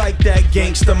 if you like that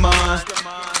gangster mind,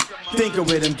 think of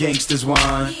where them gangsters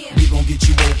whine. We gon' get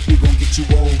you open, we gon' get you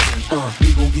open.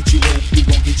 We gon' get you open, we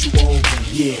gon' get you open.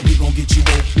 Yeah, we gon' get you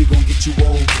open, we gon' get you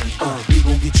open. We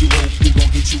gon' get you open, we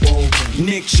gon' get you open.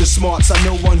 Nix your smarts, I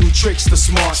know one who tricks the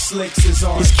smart. Slicks his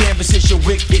art. His canvas is your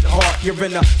wicked heart. You're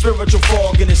in a spiritual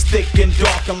fog and it's thick and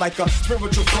dark. I'm like a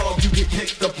spiritual frog, you get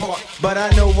picked apart. But I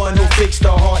know one who fixed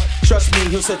the heart. Trust me,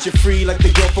 he'll set you free like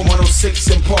the girl from 106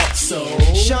 in Park. So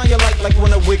shine your light like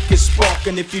when a wick is spark.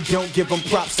 And if you don't give them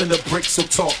props, then the bricks will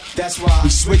talk. That's why we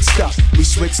switched up, we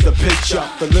switched the pitch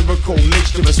up. The lyrical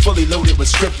mixture is fully loaded with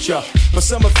scripture. But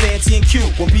some are fancy and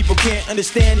cute. When people can't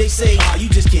understand, they say, you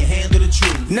just can't handle the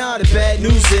truth. Now the bad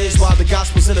news is, while the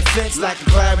gospel's an offense, lack of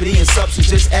clarity and substance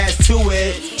just adds to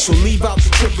it. So leave out the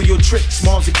trivial tricks.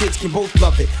 Moms and kids can both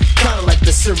love it, kinda like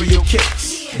the cereal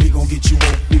kicks. We gon' get you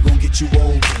open, we gon' get you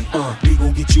open. We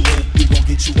gon' get you open, we gon'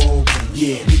 get you open.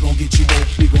 Yeah, we gon' get you open,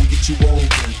 we gon' get you open.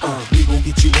 We gon'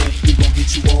 get you open, we gon'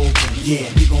 get you open. Yeah,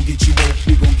 we gon' get you open,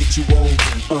 we gon' get you open.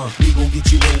 We gon'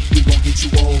 get you open, we gon' get you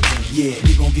open. Yeah,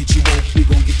 we gon' get you open, we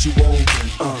gon' get you open.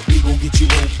 We gon' get you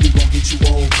open, we gon' get you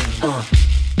open.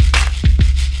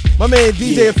 My man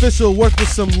DJ Official worked with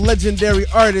some legendary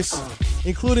artists,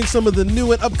 including some of the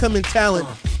new and upcoming talent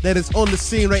that is on the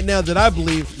scene right now that I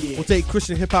believe will take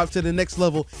Christian hip hop to the next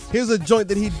level. Here's a joint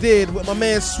that he did with my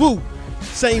man Swoop.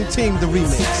 Same Team, the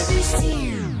remix.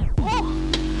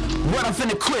 What I'm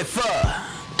finna quit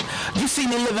for? You see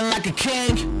me living like a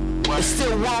king. It's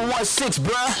still 116,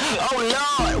 bruh. Oh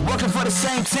Lord, working for the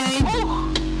same team.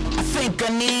 I think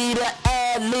I need an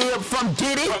ad-lib from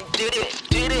Diddy.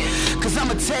 Cause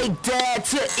I'ma take that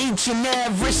to each and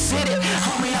every city.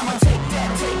 Homie, I'ma take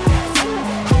that.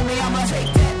 Homie, I'ma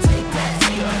take that.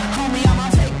 Homie, I'ma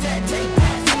take that.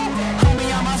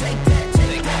 Homie, I'ma take that.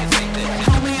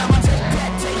 Homie, I'ma take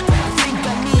that. I think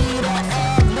I need an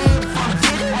ad-lib from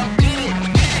Diddy.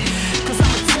 Cause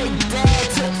I'ma take that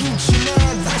to each and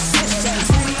every city.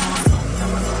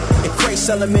 It crazy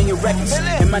selling million records,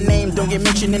 and my name don't get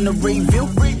mentioned in the review.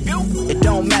 It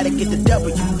don't matter, get the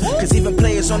W. Cause even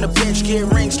players on the bench get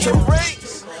rings too.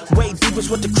 Way deep is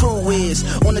what the crew is.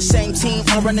 On the same team,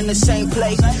 all running the same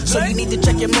play. So you need to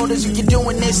check your motives if you're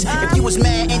doing this. If you was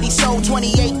mad and he sold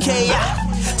 28K,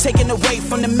 taken away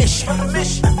from the mission.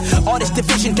 All this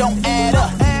division don't add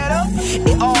up.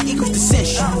 It all equals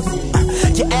dissension.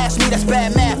 You ask me, that's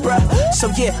bad math, bruh. So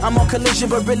yeah, I'm on collision,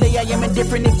 but really I am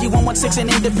indifferent. If you 116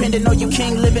 and independent, or you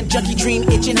king living, junkie dream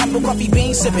itching, humble coffee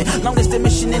bean sipping. Long as the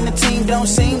mission and the team don't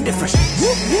seem different.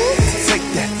 Take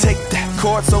that.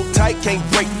 Cord so tight, can't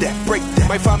break that.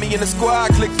 Might find me in the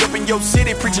squad, clicked up in your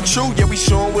city, preaching true, yeah, we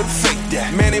showing where the fake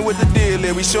that. Man, ain't what the deal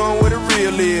is, we showing where the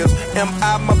real is. Am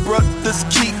I my brother's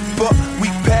keeper? We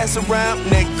pass around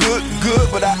that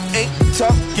good, but I ain't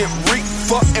talking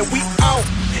reefer, and we out.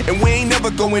 And we ain't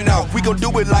never going out. We gon' do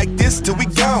it like this till we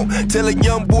gone. Tell a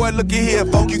young boy, look at here,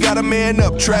 folk, you gotta man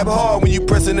up. Trap hard when you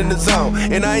pressin' in the zone.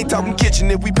 And I ain't talking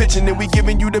kitchen, if we pitching it, we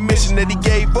giving you the mission that he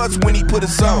gave us when he put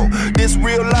us on. This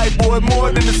real life, boy,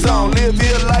 more than a song. Live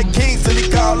here like kings till he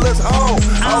call us home.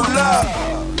 Oh, love.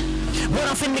 What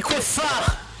I'm finna quit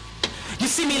for? You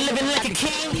see me living like a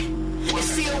king?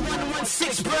 It's still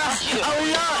 116, bruh.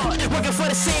 Oh Lord, working for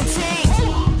the same team.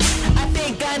 I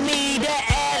think I need an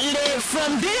ad-lib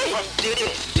from Diddy.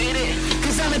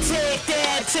 Cause I'ma take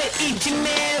that to each and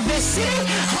every city.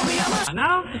 Homie, And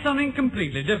now for something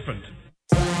completely different.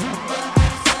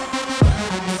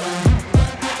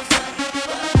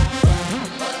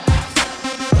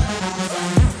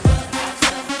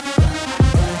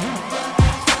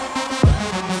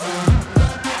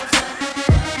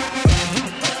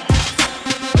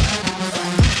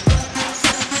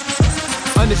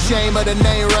 Shame of the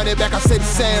name, run it back, I say the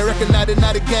same. Recognize it,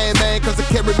 not a game, man, cause I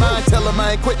can't remind. Tell them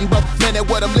I ain't quitting, but man, that's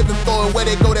what I'm living for. And where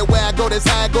they go, that way I go, that's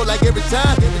how I go, like every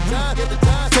time.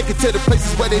 Take it to the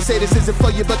places where they say this isn't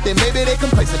for you, but then maybe they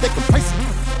complacent.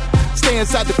 Stay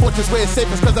inside the fortress where it's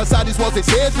safest, cause outside these walls they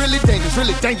say it's really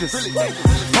dangerous.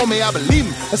 Homie, I believe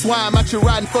me, that's why I'm out here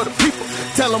riding for the people.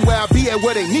 Tell them where I be at,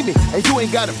 where they need me. And you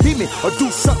ain't gotta beat me, or do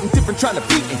something different trying to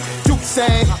beat me. You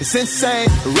saying, it's insane,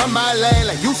 run my lane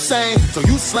like you saying. So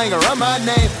you slang or run my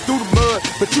name through the mud,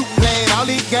 but you playing all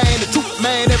these games. The truth,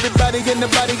 man, everybody in the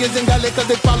body isn't got it, cause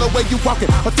they follow where you walking.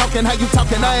 Or talking how you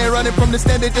talking, I ain't running from the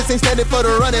stand, it just ain't standing for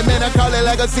the running. Man, I call it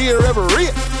like I see it ever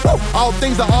real. All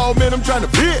things are all men, I'm trying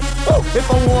to be it. If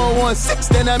I'm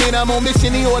 116, then I mean I'm on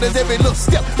mission. He orders every little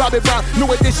step. Bobby Brown,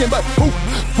 new edition, but who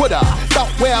woulda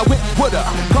thought where I went woulda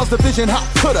caused the vision, how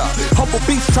coulda? Humble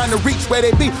beasts trying to reach where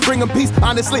they be, bring them peace.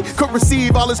 Honestly, could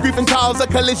receive all this grief and cause a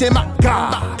collision. My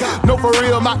God, no for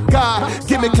real, my God,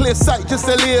 give me clear sight just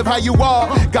to live how you are.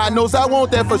 God knows I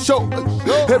want that for sure.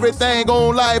 Everything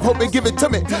on life, hope and give it to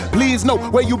me. Please know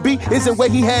where you be isn't where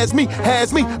He has me,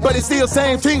 but it's still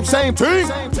same team.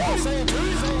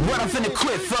 What I'm finna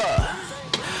quit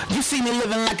for? You see me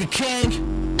living like a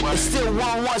king. It's still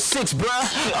 116, bruh.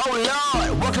 Oh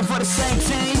Lord, working for the same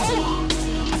team.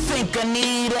 I think I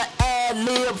need an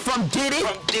ad-lib from Diddy.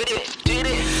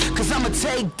 Cause I'ma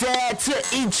take that to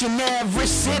each and every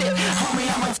city. Homie,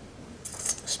 I'ma...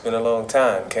 It's been a long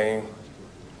time, King.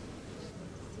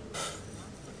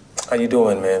 How you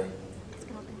doing, man?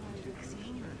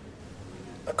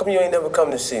 How come you ain't never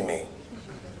come to see me?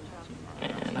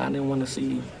 Man, I didn't want to see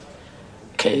you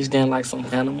caged in like some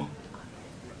animal.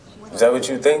 Is that what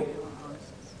you think?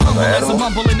 There's a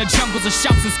mumble in the jungles of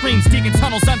shouts and screams, digging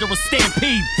tunnels under a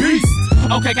stampede. Beast!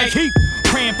 Okay, keep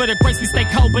praying for the grace we stay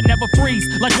cold but never freeze.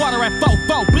 Like water at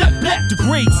 4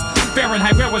 degrees.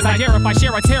 Fahrenheit, where was I? Dare if I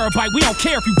share a terabyte? We don't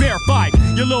care if you verify.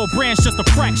 Your little brand's just a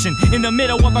fraction in the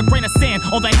middle of a grain of sand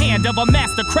on the hand of a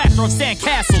master crafter of sand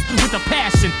castles with a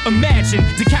passion. Imagine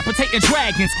decapitating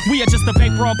dragons. We are just a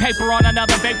vapor on paper on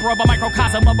another vapor of a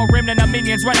microcosm of a remnant of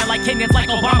minions running like Kenyans like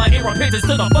Obama in repentance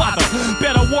to the Father.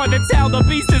 Better warn the tell the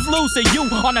beast is loose and you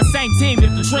on the same team.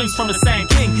 If the dream's from the same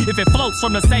king, if it floats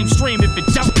from the same stream, if it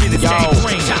jumps in the same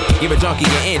dream. Give a junkie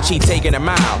an inch, he taking him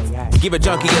out. Give a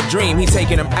junkie a dream, he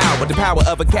taking him out. With the power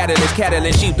of a catalyst,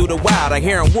 cattling sheep through the wild. I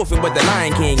hear him wolfing, but the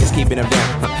Lion King is keeping him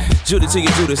down. Judas to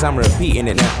your Judas, I'm repeating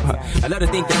it now. I love to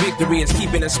think the victory is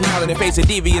keeping us smiling in the face of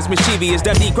devious, mischievous,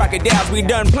 Dundee crocodiles. We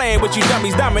done playing with you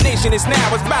dummies. Domination is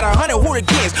now. It's about 100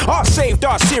 hooligans. All saved,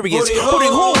 all serious.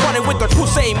 Who running with the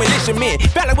crusade militia men.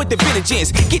 Battle with the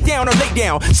villages. Get down or lay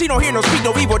down. See no hear no speak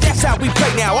no evil. That's how we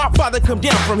play now. Our Father come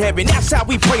down from heaven. That's how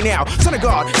we pray now. Son of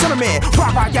God, son of man.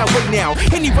 Rock out way now.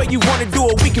 Any way you wanna do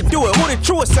it, we can do it. Who the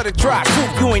truest of the tribe?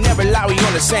 Who you ain't never lie, we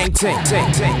on the same team.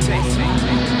 DJ.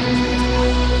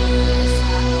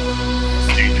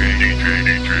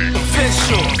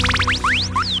 Official.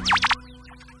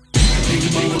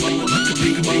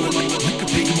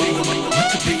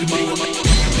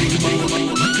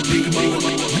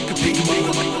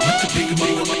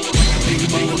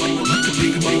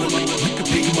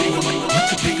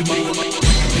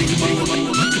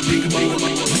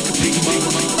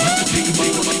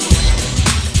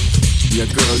 Yeah,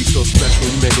 girl, you so special,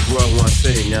 you make a bro wanna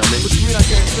sing, you know what I mean? What you mean I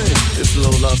can't sing? This a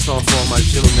little love song for all my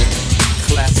gentlemen,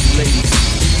 classy ladies.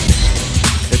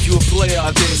 If you a player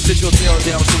out there, sit your tail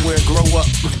down somewhere and grow up.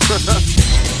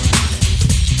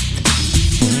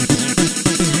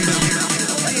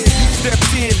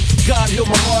 Stepped in, God heal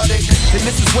my heartache. And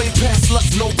this is way past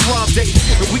lust, no prom date.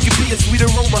 And we can be a sweet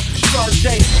aroma, Charge,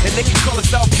 and they can call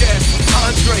us Outcast,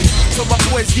 Andre. So my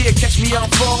boys, yeah, catch me, I'm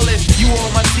falling. You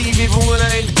on my team even when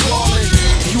I ain't ballin'.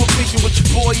 You were patient with your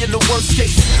boy in the worst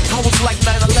case. I was like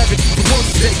 9/11, the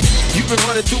worst day. You've been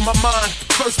running through my mind,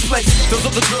 first place. Those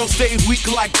other girls stay weak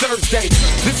like Thursday.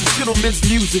 This is gentlemen's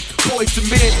music, boys to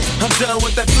men. I'm done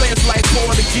with that players like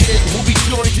born again. We'll be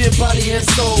joined in body and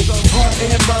soul, heart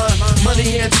and mind,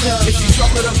 money and time. If you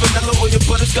chocolate or vanilla or your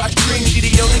butterscotch cream, she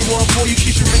the only one for you,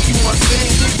 she should make you want to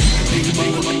sing.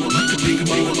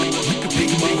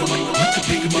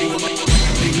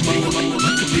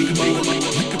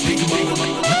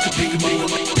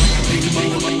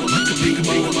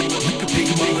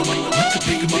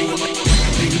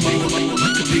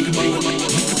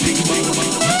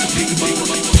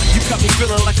 Got me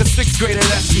feeling like a sixth grader,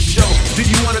 that's for sure. Do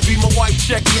you wanna be my wife?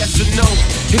 Check yes or no.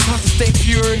 It's hard to stay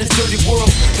pure in this dirty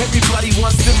world. Everybody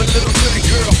wants them a little dirty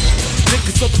girl.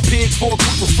 Niggas up the pigs for a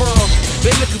quick referral.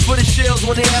 They looking for the shells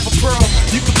when they have a pearl.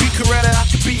 You could be Coretta, I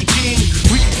could be your king.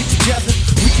 We can get together,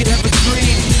 we can have a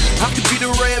dream. I could be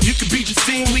the Rev, you could be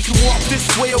Justine. We can walk this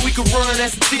way or we can run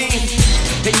as a team.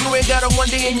 And you ain't got a one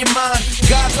day in your mind.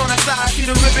 God's on our side, see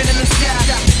the ribbon in the sky.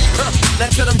 Now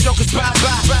tell them jokers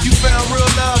bye-bye. You found real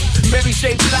love, Mary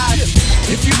J. Blige.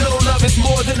 If you know love is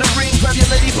more than a ring, grab your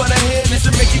lady by the hand, this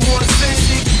will make you wanna sing.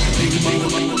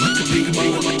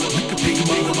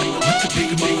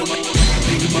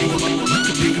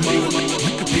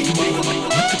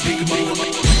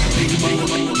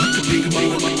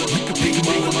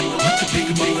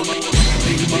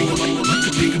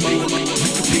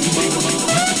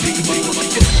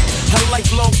 A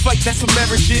lifelong fight, that's what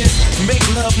marriage is. Make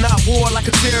love, not war, like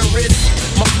a terrorist.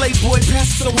 My playboy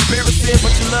past is so embarrassing,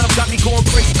 but your love got me going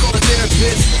crazy, call a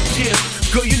therapist. Yeah,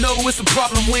 girl, you know it's a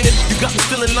problem when you got me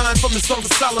still in line from the song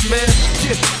of Solomon.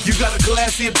 Yeah, you got a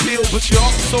classy appeal, but you're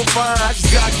also so fine, I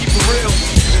just gotta keep it real.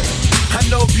 I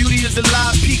know beauty is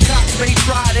alive, peacocks may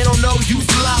try, they don't know you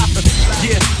fly.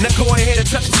 Yeah, now go ahead and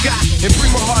touch the sky and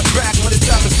bring my heart back when it's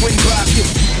time to swing by.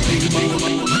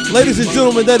 Ladies and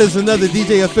gentlemen, that is another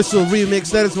DJ Official remix.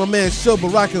 That is my man Sho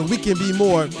Baraka, We Can Be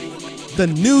More. The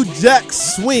New Jack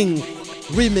Swing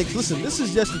remix. Listen, this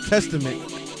is just a testament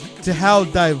to how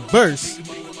diverse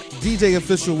DJ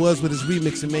Official was with his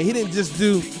remixing, man. He didn't just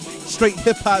do straight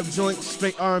hip-hop joints,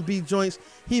 straight R&B joints.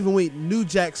 He even went New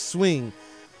Jack Swing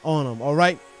on them, all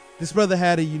right? This brother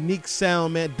had a unique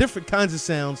sound, man, different kinds of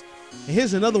sounds. And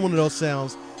here's another one of those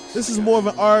sounds. This is more of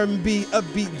an R&B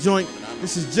upbeat joint.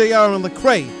 This is JR and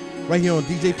Lecrae right here on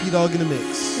DJ P Dog in the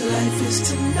Mix. Life is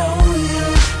to know you,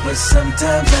 but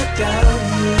sometimes I doubt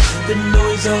you. The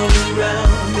noise all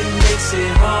around me makes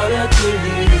it harder to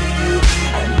hear you.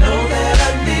 I know that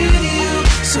I need you,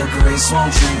 so grace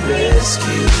won't you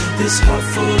rescue this heart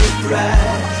full of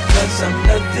pride? 'Cause I'm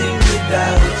nothing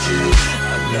without you,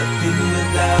 I'm nothing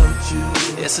without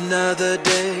you. It's another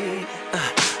day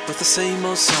with the same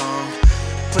old song.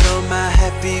 Put on my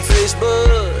happy face,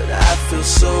 but I feel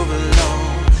so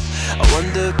alone. I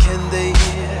wonder, can they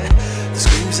hear the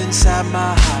screams inside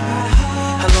my heart?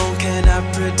 How long can I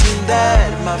pretend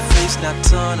that my face not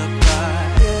torn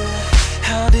apart?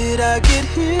 How did I get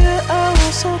here? I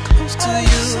was so close to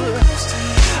you.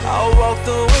 I walked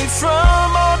away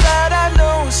from all that I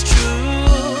know is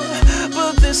true.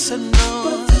 But this I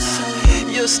know,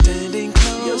 you're standing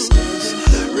close,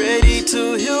 ready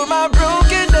to heal my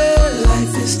brokenness.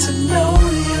 Life is to know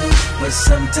you, But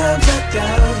sometimes I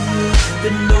doubt you.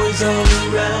 The noise all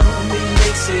around me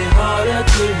makes it harder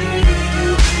to hear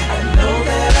you. I know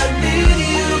that I need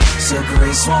you, so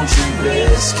grace, won't you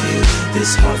rescue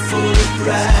this heart full of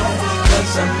pride?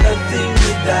 'Cause I'm nothing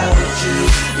without you.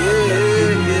 I'm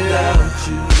nothing without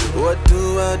you. What do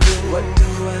I do? What do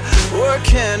I do? Where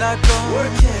can I go?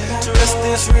 To rest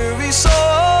this weary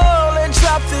soul and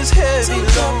drop this heavy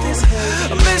load.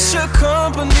 I miss your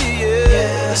company,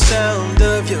 yeah. The sound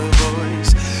of your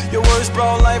voice. Your words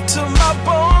brought life to my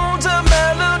bones, a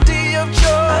melody of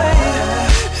joy.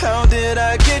 How did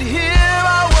I get here?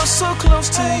 I was so close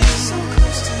to you.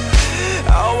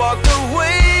 I walked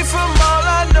away from all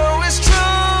I know is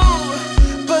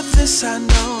true. But this I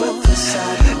know,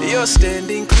 you're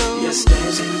standing close,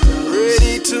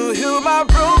 ready to heal my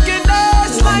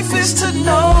brokenness. Life is to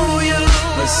know you.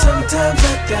 But sometimes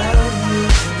I doubt you.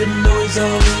 The noise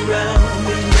all around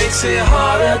me makes it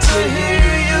harder to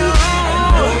hear you.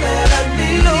 I know that I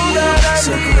need you,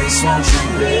 so grace, won't you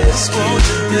rescue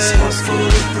this heart full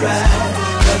of pride?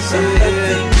 'Cause I'm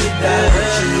nothing without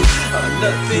you. I'm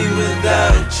nothing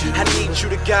without you. I need you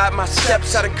to guide my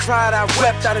steps. I done cried, I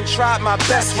wept, I done tried my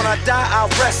best. When I die, I'll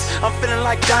rest. I'm feeling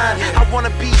like dying. I wanna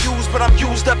be used, but I'm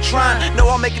used up trying. No,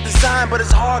 I'll make a design, but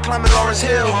it's hard climbing Lawrence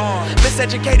Hill.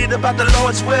 Miseducated about the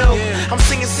Lord's will. I'm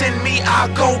singing, send me, I'll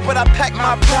go, but I packed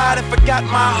my pride and forgot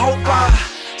my hope.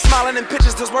 Smiling in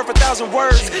pictures that's worth 1,000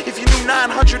 words. If you knew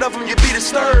 900 of them, you'd be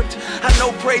disturbed. I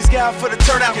know, praise God for the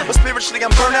turnout, but spiritually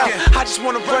I'm burnt out. I just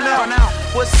wanna run out.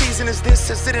 What season is this?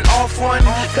 Is it an off one?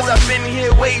 'Cause I've been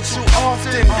here way too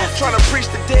often, trying to preach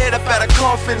the dead up out of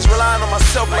coffins, relying on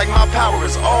myself like my power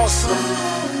is awesome.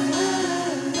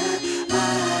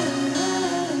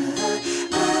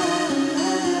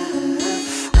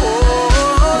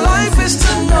 Oh, life is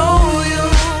to know you.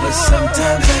 But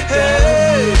sometimes I doubt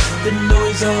you. The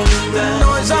noise all around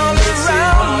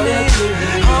me,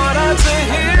 harder to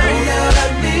hear you. I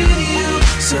need you,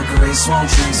 so grace,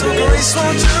 won't you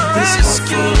rescue this heart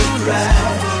full of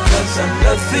pride? 'Cause I'm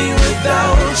nothing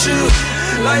without you.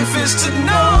 Life is to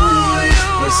know you.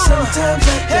 But sometimes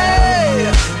I doubt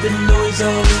you. The noise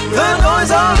all around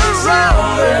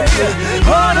me,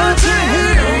 harder to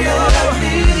hear you. I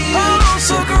need you,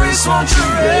 so grace, won't you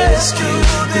rescue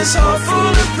this heart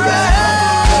full of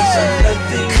pride? 'Cause I'm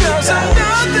nothing without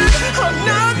you. I'm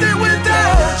nothing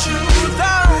without you,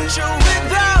 without you,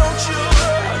 without you.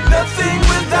 I'm nothing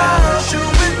without you,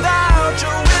 without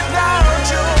you, without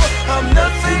you. I'm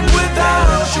nothing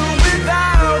without you,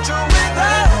 without you,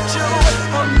 without you.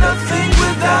 I'm nothing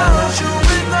without you,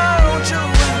 without you,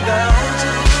 without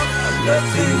you. I'm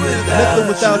nothing without you. Nothing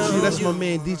without you. That's my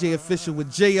man DJ Official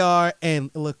with JR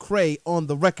and Lecrae on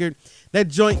the record. That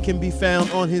joint can be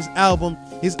found on his album,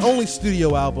 his only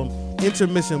studio album,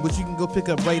 Intermission, which you can go pick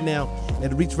up right now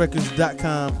at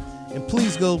reachrecords.com. And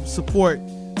please go support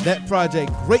that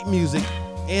project. Great music,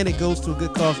 and it goes to a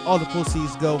good cause. All the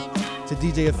proceeds go to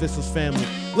DJ Official's family.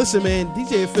 Listen, man,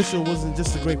 DJ Official wasn't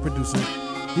just a great producer.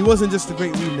 He wasn't just a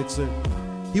great remixer.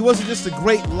 He wasn't just a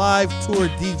great live tour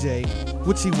DJ,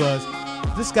 which he was.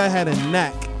 This guy had a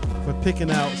knack for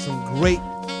picking out some great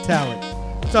talent.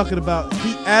 Talking about,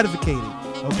 he advocated,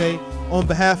 okay, on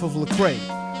behalf of Lecrae,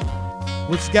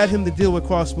 which got him to deal with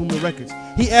Cross Movement Records.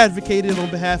 He advocated on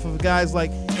behalf of guys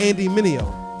like Andy Mineo,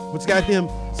 which got him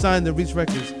signed to Reach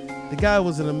Records. The guy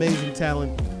was an amazing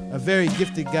talent, a very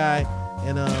gifted guy,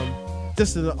 and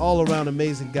just an all-around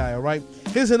amazing guy, all right?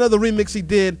 Here's another remix he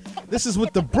did. This is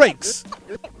with The Breaks,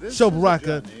 Show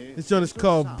Baraka. This joint is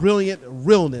called Brilliant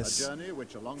Realness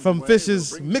from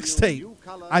Fish's mixtape,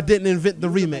 I Didn't Invent the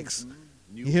Remix.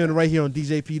 You're hearing it right here on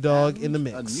DJ P Dog in the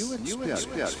Mix. A new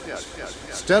experience.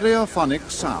 Stereophonic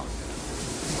sound.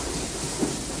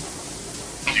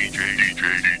 DJ.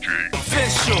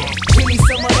 Official. Give me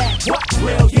some of that. What?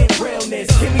 Brilliant realness.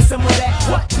 Give me some of that.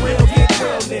 What? Brilliant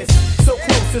realness. So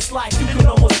close, it's like you can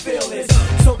almost feel this.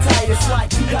 So tight, it's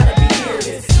like you gotta be near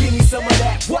this. Give me some of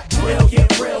that. What?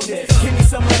 Brilliant realness. Give me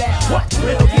some of that. What?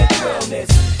 Brilliant realness.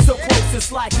 So close,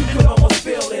 it's like you can almost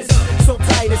feel this. So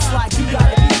tight, it's like you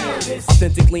gotta be near this.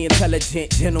 Authentically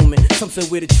intelligent gentlemen. Some say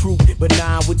we're the truth, but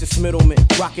nah, we're just middlemen.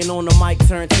 Rocking on the mic,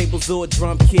 turntables or a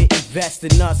drum kit. Invest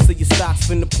in us so your stocks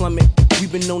finna plummet.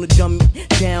 We've been known to dumb it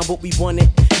down, but we want it.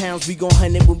 Hounds, we gon'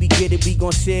 hunt it. When we get it, we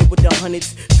gon' share with the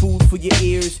hundreds. Food for your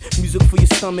ears, music for your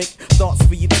stomach. Thoughts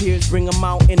for your tears, bring them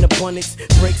out in abundance.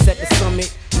 Breaks at the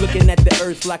summit, looking at the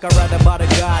earth like I'd rather bow to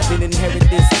God than inherit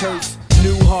this curse.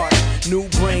 New heart, new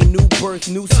brain, new birth,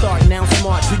 new start. Now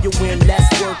smart, do you win?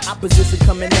 Less work. Opposition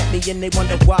coming at me and they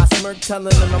wonder why I smirk.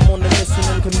 Telling them I'm on the mission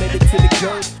and committed to the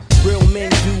girth. Real men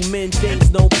do men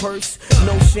things, no purse.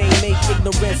 No shame, make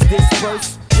ignorance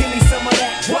disperse. Give me some of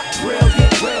that, what?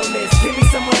 Brilliant realness. Give me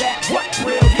some of that, what?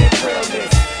 Brilliant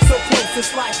realness. So close,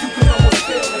 it's like you can almost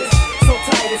feel this. So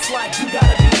tight, it's like you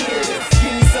gotta be near this.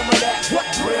 Give me some of that, what?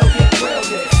 Brilliant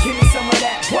realness. Give me some of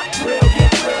that, what?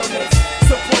 Brilliant realness.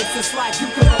 So close, it's like you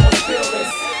can almost feel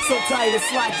this. So tight, it's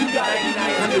like you gotta be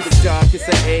near this. Under the darkest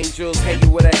of angels,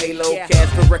 hanging with a halo, cash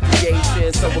for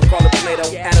recreation, so we'll call it Plato.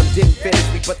 Adam didn't finish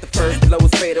me, but the first blow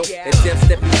was fatal. And death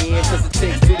stepped me in, cause it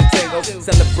takes two to tango.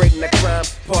 Celebrating that crime,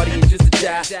 partying just to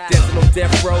die. Dancing on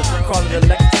death row, call it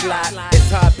electric slide. It's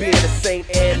hard being a saint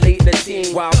and leading a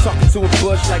team, while talking to a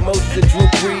bush like Moses and Drew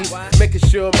Brees. Making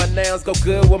sure my nouns go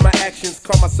good with my actions.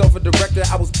 Call myself a director,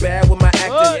 I was bad with my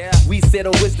acting. We sit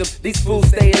on wisdom, these fools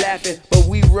stay laughing, but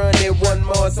we run it one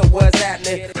more, so what's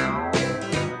happening?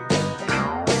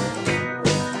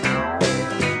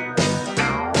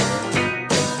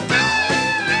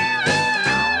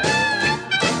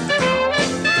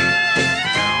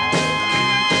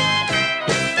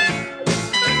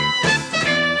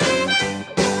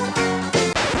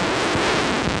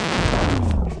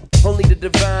 Only the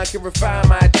divine can refine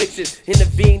my addiction.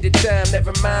 Intervened in time,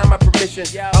 never mind my permission.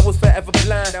 I was forever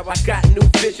blind, now I got new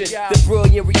vision. The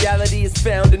brilliant reality is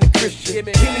found in the Christian. Give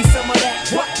me some of that,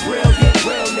 what? Brilliant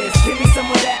realness. Give me some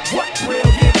of that, what?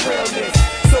 Brilliant realness.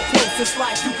 So close, it's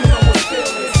like you can almost feel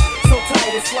this. So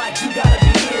tight, it's like you gotta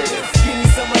be near this. Give me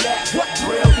some of that, what?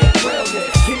 Brilliant realness.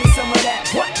 Give me some of that,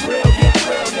 what? Brilliant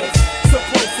realness. So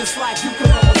close, it's like you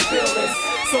can almost feel this.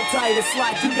 So tight, it's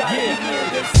like you gotta be near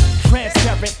this.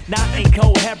 Transparent, not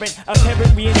incoherent.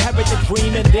 Apparent, we inherit the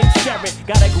dream and then share it.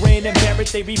 Got a grin and bear it,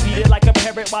 they repeat it like a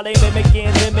parrot while they mimicking,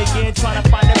 trying to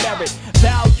find a merit.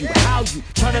 Value, how you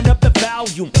turning up the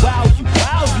volume. Wow,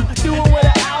 you doing what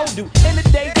an owl do. In the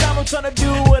daytime, I'm trying to do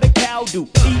what a cow do.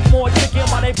 Eat more chicken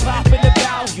while they popping the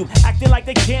volume. Acting like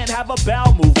they can't have a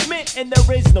bowel movement, and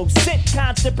there is no scent.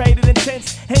 Constipated,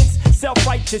 intense, hence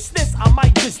self-righteousness. I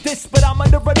might just diss, but I'm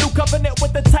under a new covenant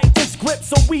with the tightest grip.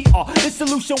 So we are the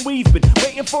solution we've been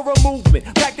waiting for a movement.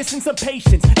 Practicing some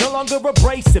patience, no longer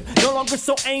abrasive, no longer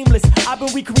so aimless. I've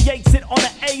been recreated on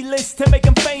an A-list to make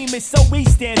them famous. So we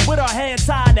stand with our hands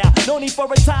high now. No need for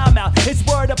a timeout. It's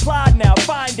word applied now.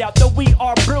 Find out that we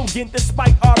are brilliant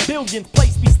despite our billions.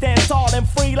 Place we stand tall and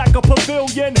free like a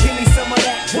pavilion. Give me some of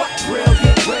that, what?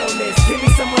 Brilliant realness. Give me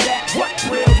some of that, what?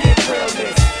 Brilliant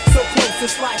realness. So close,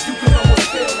 it's like you can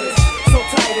almost feel this. So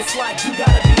tight, it's like you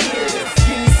gotta be near this.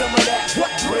 Give me some of that,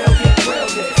 what? Brilliant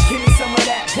realness. Give me some of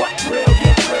that, what?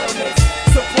 Brilliant realness.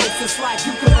 So close, it's like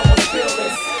you can almost feel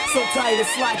this. So tight,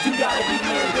 it's like you gotta be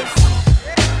near this.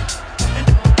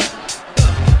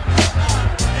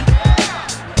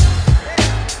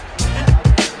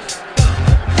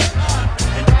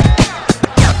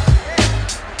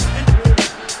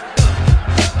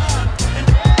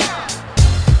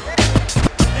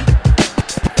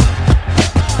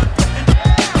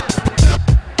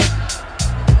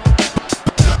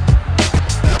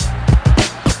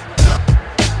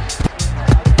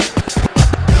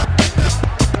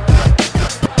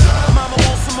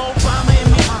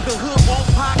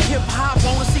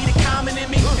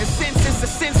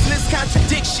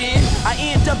 I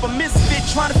end up a misfit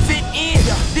trying to fit in.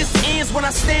 This ends when I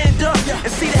stand up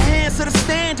and see the hands of the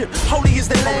standard. Holy is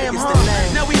the Lamb, huh?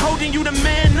 Now we holding you to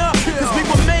man up, cause we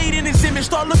were made in his image.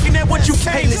 Start looking at what you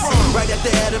came from. Right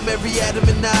after Adam, every atom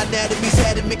and anatomies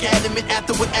adamant, adamant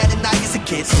after what Adonai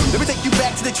kids. Let me take you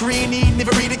back to the tree and Eve.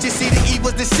 Never read it, you see that Eve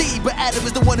was deceived, but Adam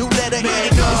is the one who let her in.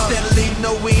 Instead of leading,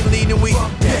 no, we ain't leading, we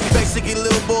basically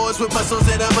little boys with muscles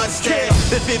and a mustache.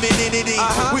 The femininity,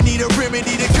 we need a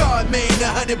remedy to God, man,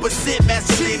 100%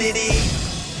 masculinity.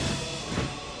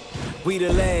 We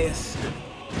the last.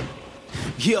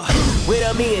 Yeah, where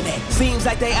the men at? Seems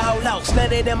like they all lost.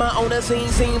 None of them are on the scene,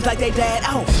 seems like they died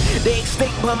off. They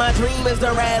extinct, but my dream is the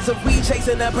rise of we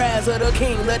chasing the prize of the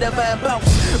king, the divine boss.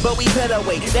 But we fell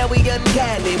away, now we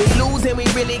ungodly. We lose and we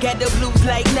really got the blues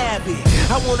like Navi.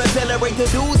 I wanna celebrate the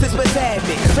dudes that's beside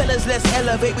me. Fellas, let's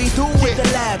elevate, we do with the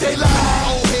live. They lie,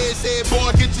 old head said,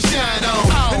 boy, get your shine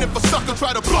on. And if a sucker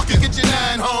try to block it, get your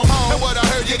nine home. And what I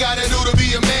heard you gotta do to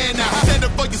be a man now. Stand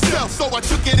up for yourself, so I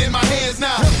took it in my hands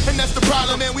now. And that's the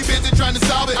problem, man, we busy trying to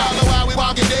solve it. All the while we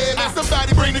walking dead, man,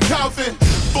 somebody bring the coffin.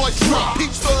 Voice drop,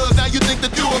 peach fuzz, now you think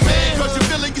that you a man. Cause you're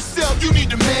feeling yourself, you need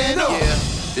to man up. Yeah,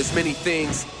 there's many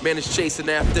things man is chasing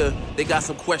after. They got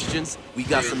some questions, we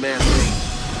got some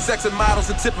answers. Sexing models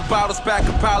and tipping bottles back,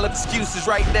 a pile of excuses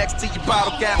right next to your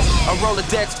bottle caps. A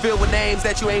Rolodex filled with names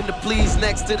that you aim to please,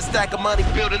 next to the stack of money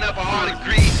building up a heart of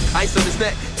greed. Ice on his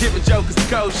neck, giving jokers the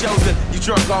cold shoulder. You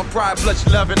drunk on pride, plus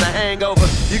you loving the hangover.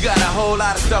 You got a whole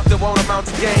lot of stuff that won't amount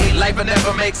to gain. Life will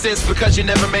never make sense because you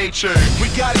never made sure.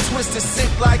 We got it twisted, sick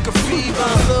like a fever.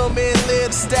 Little man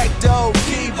live, stack dough,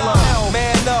 keep long.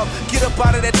 Man up, get up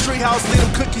out of that treehouse, leave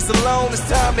them cookies alone. It's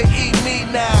time to eat me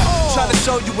now. Trying to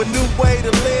show you a new way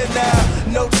to live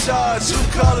now. No charge, you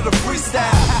call it a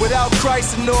freestyle. Without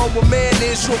Christ and knowing what man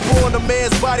is, you're born a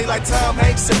man's body like Tom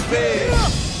Hanks in bed.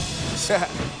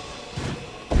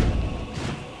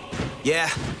 Yeah.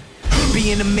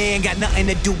 Being a man got nothing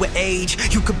to do with age.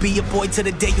 You could be a boy till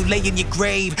the day you lay in your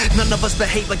grave. None of us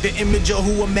behave like the image of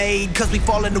who we're made. Cause we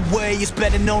fall in the way, it's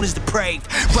better known as depraved.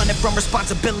 Running from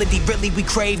responsibility, really we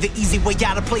crave the easy way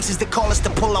out of places that call us to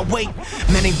pull our weight.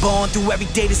 Men ain't born through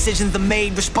everyday decisions they're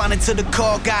made. Responding to the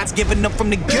call God's giving up from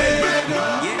the game.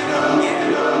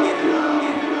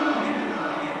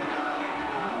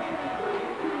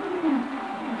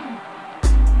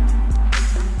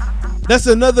 That's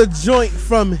another joint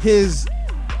from his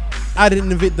I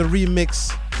Didn't Invent the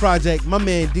Remix project. My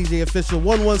man DJ Official,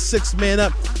 116 Man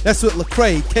Up. That's with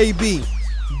Lecrae, KB,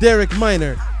 Derek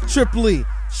Minor, Triple E,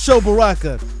 Sho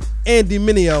Baraka, Andy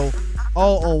Mineo,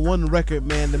 all on one record,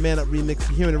 man. The Man Up remix.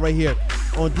 You're hearing it right here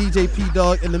on DJ P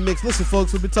Dog in the mix. Listen,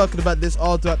 folks, we've been talking about this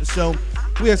all throughout the show.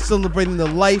 We are celebrating the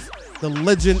life, the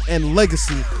legend, and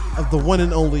legacy of the one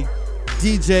and only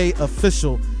DJ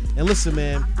Official. And listen,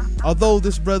 man, although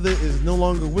this brother is no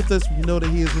longer with us, we know that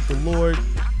he is with the Lord.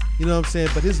 You know what I'm saying?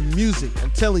 But his music,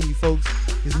 I'm telling you, folks,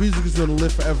 his music is going to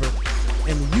live forever.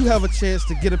 And you have a chance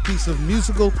to get a piece of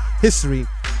musical history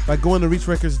by going to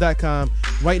reachrecords.com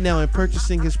right now and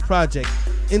purchasing his project,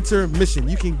 Intermission.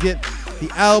 You can get the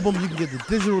album, you can get the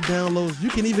digital downloads, you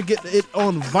can even get it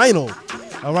on vinyl.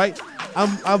 All right?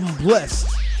 I'm blessed,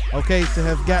 okay, to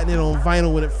have gotten it on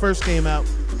vinyl when it first came out.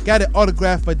 Got it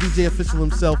autographed by DJ Official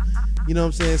himself. You know what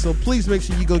I'm saying? So please make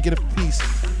sure you go get a piece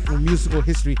of musical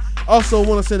history. Also,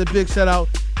 want to send a big shout out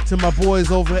to my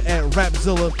boys over at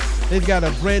Rapzilla. They've got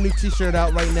a brand new t-shirt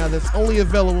out right now that's only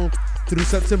available through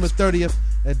September 30th.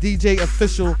 A DJ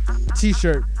Official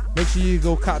t-shirt. Make sure you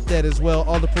go cop that as well.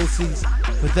 All the proceeds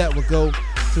for that will go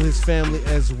to his family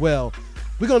as well.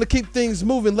 We're going to keep things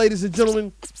moving, ladies and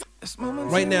gentlemen.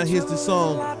 Right now, here's the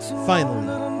song, Finally.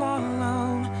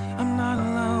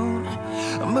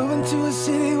 I'm moving to a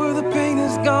city where the pain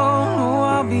is gone. Oh,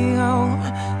 I'll be home,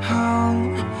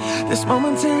 home. This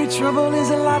momentary trouble is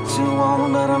a lot to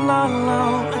own, but I'm not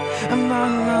alone, I'm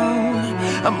not alone.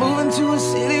 I'm moving to a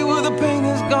city where the pain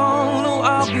is gone. Oh,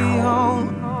 I'll be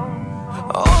home.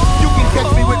 You can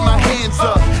catch me with my hands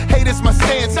up. Hey, this my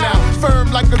stance now.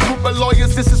 Firm like a group of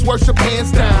lawyers, this is worship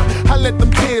hands down. I let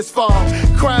them tears fall,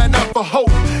 crying out for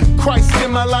hope. Christ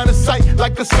in my line of sight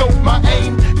like a scope. My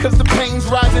aim, cause the pain's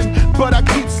rising, but I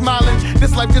keep smiling.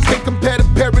 This life just ain't compared to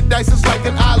paradise, it's like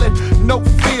an island. No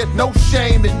fear, no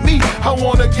shame in me. I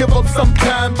wanna give up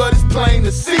sometime, but it's plain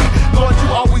to see. Lord, you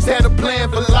always had a plan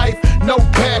for life, no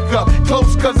backup.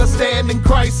 Close cause I stand in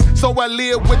Christ, so I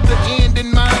live with the end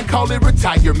in mind. Call it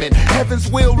retirement. Heaven's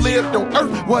will lived on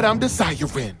earth, what I'm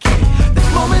desiring. This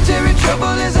momentary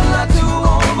trouble is a lot to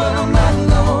own, but I'm not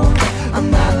alone, I'm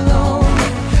not alone.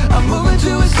 I'm moving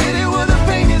to a city where the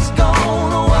pain is gone.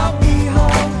 Oh, I'll be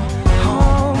home,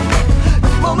 home.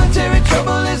 This momentary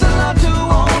trouble is a lot to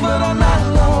own, but I'm not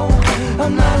alone,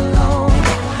 I'm not alone.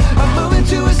 I'm moving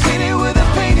to a city where the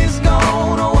pain is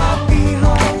gone. Oh, I'll be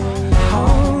home,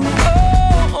 home.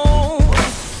 Oh,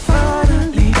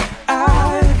 finally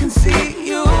I can see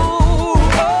you.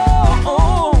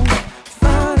 Oh,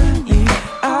 finally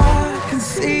I can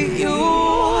see you.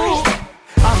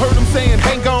 I heard them saying,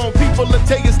 hang on, people will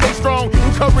tell you stay strong.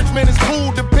 Encouragement is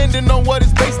cool, depending on what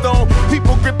it's based on.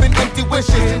 People gripping empty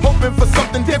wishes, hoping for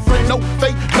something different. No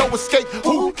fate, no escape.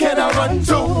 Who can I run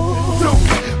to?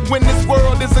 When this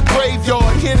world is a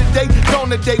graveyard, here today, gone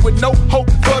today with no hope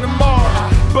for tomorrow.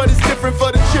 But it's different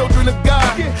for the children of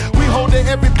God. We hold to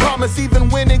every promise, even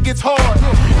when it gets hard.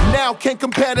 Now can't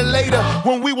compare to later,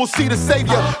 when we will see the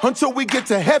Savior. Until we get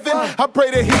to heaven, I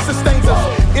pray that He sustains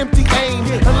us. Empty aim,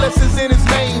 unless it's in His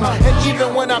name. And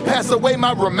even when I pass away,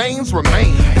 my remains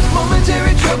remain. This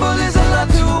momentary trouble is a lot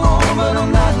to own, but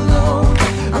I'm not alone,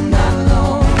 I'm not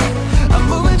alone. I'm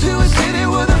moving to a city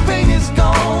where the pain is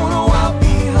gone. Oh, I'll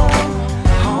be home,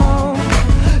 home.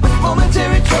 This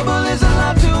momentary trouble is a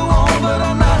lot to own, but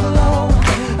I'm not alone,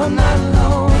 I'm not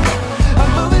alone.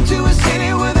 I'm moving to a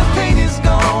city where the pain is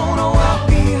gone. Oh, I'll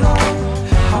be home,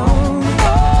 home.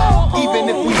 Even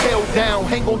if we held down,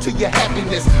 hang on to your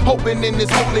happiness. Hoping in his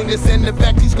holiness and the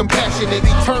fact he's compassionate.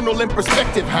 Eternal in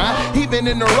perspective, huh? Even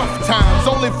in the rough times,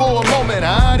 only for a moment,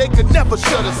 huh? They could never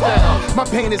shut us down. My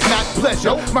pain is not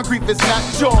pleasure, my grief is not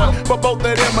joy. But both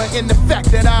of them are in the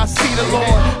fact that I see the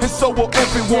Lord. And so will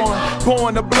everyone,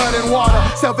 born of blood and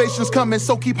water. Salvation's coming,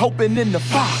 so keep hoping in the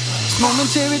Father.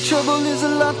 Momentary trouble is a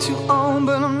lot to own,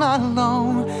 but I'm not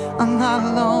alone, I'm not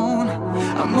alone.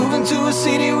 I'm moving to a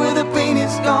city where the pain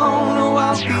is gone, oh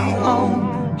I'll be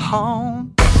home,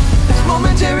 home. This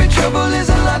momentary trouble is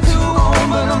a lot to own,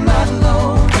 but I'm not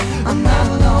alone, I'm not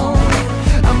alone.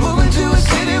 I'm moving to a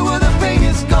city where the pain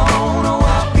is gone, oh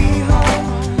I'll be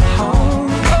home, home.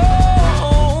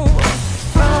 Oh,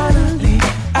 finally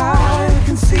I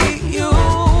can see you.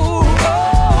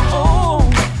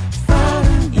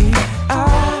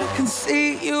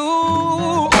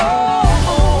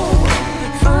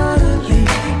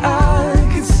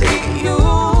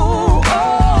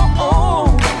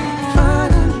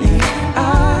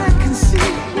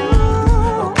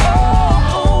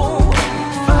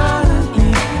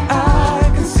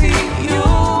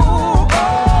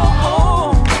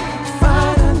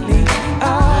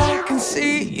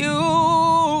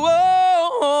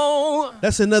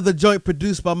 That's another joint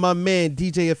produced by my man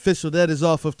DJ Official. That is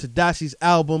off of Tedashi's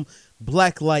album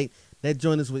Blacklight. That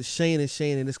joint is with Shane,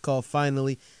 and it's called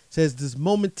Finally. It says this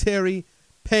momentary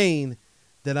pain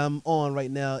that I'm on right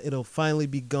now, it'll finally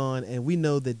be gone. And we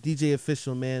know that DJ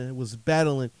Official, man, was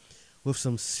battling with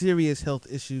some serious health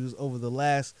issues over the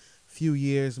last few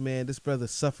years, man. This brother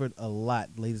suffered a lot,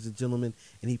 ladies and gentlemen,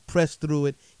 and he pressed through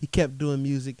it. He kept doing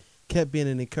music, kept being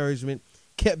an encouragement,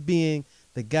 kept being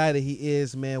the guy that he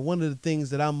is, man. One of the things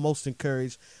that I'm most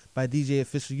encouraged by DJ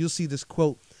Official, you'll see this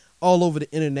quote all over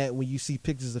the internet when you see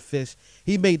pictures of Fish.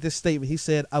 He made this statement. He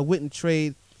said, "I wouldn't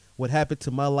trade what happened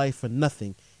to my life for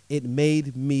nothing. It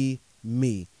made me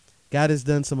me. God has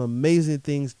done some amazing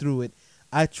things through it.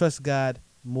 I trust God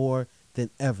more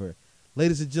than ever."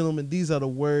 Ladies and gentlemen, these are the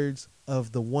words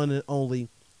of the one and only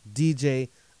DJ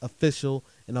Official.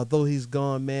 And although he's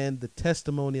gone, man, the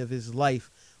testimony of his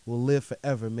life will live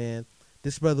forever, man.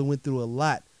 This brother went through a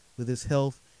lot with his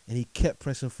health, and he kept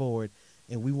pressing forward.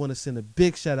 And we want to send a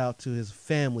big shout out to his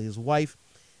family, his wife,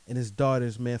 and his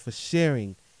daughters, man, for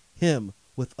sharing him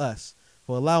with us,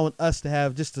 for allowing us to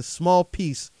have just a small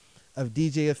piece of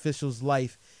DJ Official's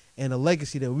life and a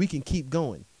legacy that we can keep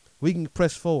going. We can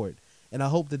press forward. And I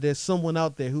hope that there's someone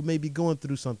out there who may be going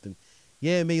through something.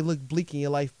 Yeah, it may look bleak in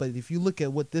your life, but if you look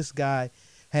at what this guy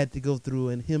had to go through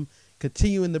and him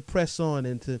continuing to press on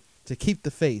and to keep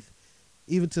the faith,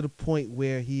 even to the point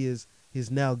where he's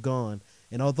now gone.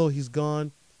 And although he's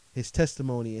gone, his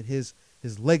testimony and his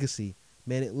legacy,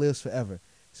 man, it lives forever.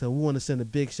 So we want to send a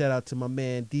big shout out to my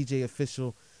man, DJ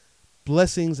Official.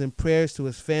 Blessings and prayers to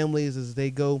his families as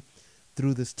they go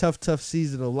through this tough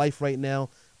season of life right now.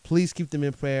 Please keep them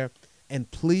in prayer. And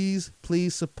please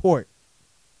support.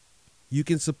 You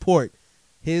can support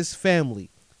his family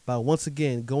by once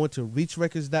again going to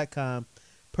reachrecords.com,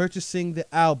 purchasing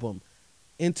the album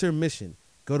Intermission.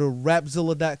 Go to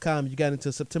rapzilla.com. You got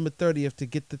until September 30th to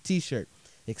get the t-shirt,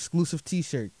 exclusive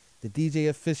t-shirt, the DJ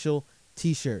Official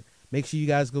t-shirt. Make sure you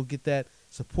guys go get that.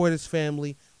 Support his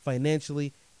family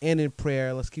financially and in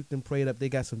prayer. Let's keep them prayed up. They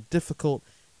got some difficult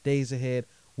days ahead.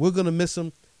 We're going to miss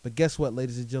them. But guess what,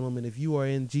 ladies and gentlemen? If you are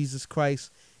in Jesus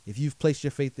Christ, if you've placed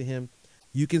your faith in him,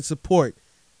 you can support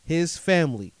his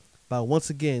family by once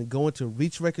again going to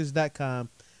reachrecords.com,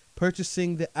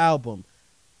 purchasing the album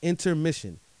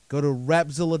Intermission. Go to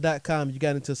rapzilla.com. You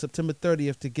got until September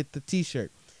 30th to get the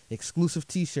t-shirt, exclusive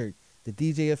t-shirt, the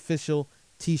DJ Official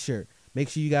t-shirt. Make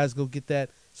sure you guys go get that.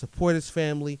 Support his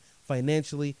family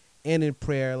financially and in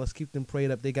prayer. Let's keep them prayed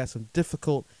up. They got some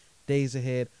difficult days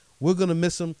ahead. We're going to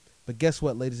miss them. But guess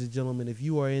what, ladies and gentlemen? If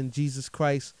you are in Jesus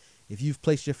Christ, if you've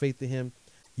placed your faith in him,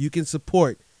 you can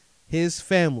support his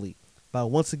family by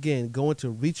once again going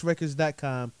to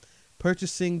reachrecords.com,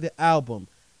 purchasing the album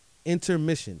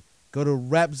Intermission. Go to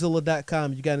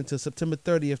rapzilla.com. You got until September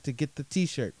 30th to get the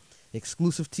t-shirt,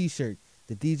 exclusive t-shirt,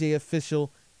 the DJ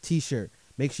Official t-shirt.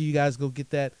 Make sure you guys go get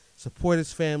that. Support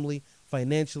his family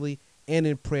financially and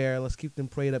in prayer. Let's keep them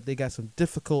prayed up. They got some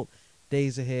difficult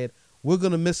days ahead. We're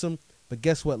going to miss them. But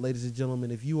guess what, ladies and gentlemen?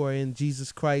 If you are in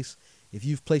Jesus Christ, if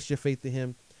you've placed your faith in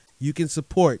him, you can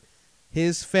support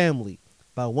his family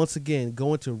by once again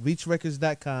going to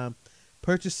reachrecords.com,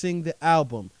 purchasing the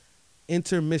album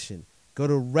Intermission. Go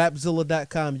to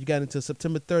rapzilla.com. You got until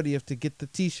September 30th to get the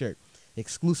t-shirt,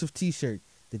 exclusive t-shirt,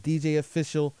 the DJ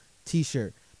Official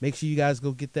t-shirt. Make sure you guys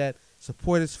go get that.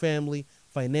 Support his family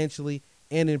financially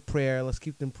and in prayer. Let's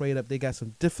keep them prayed up. They got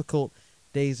some difficult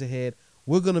days ahead.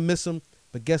 We're going to miss them.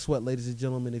 But guess what, ladies and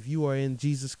gentlemen? If you are in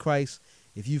Jesus Christ,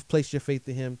 if you've placed your faith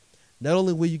in him, not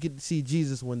only will you get to see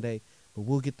Jesus one day, but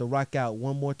we'll get to rock out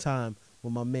one more time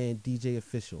with my man DJ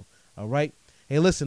Official. All right? Hey, listen.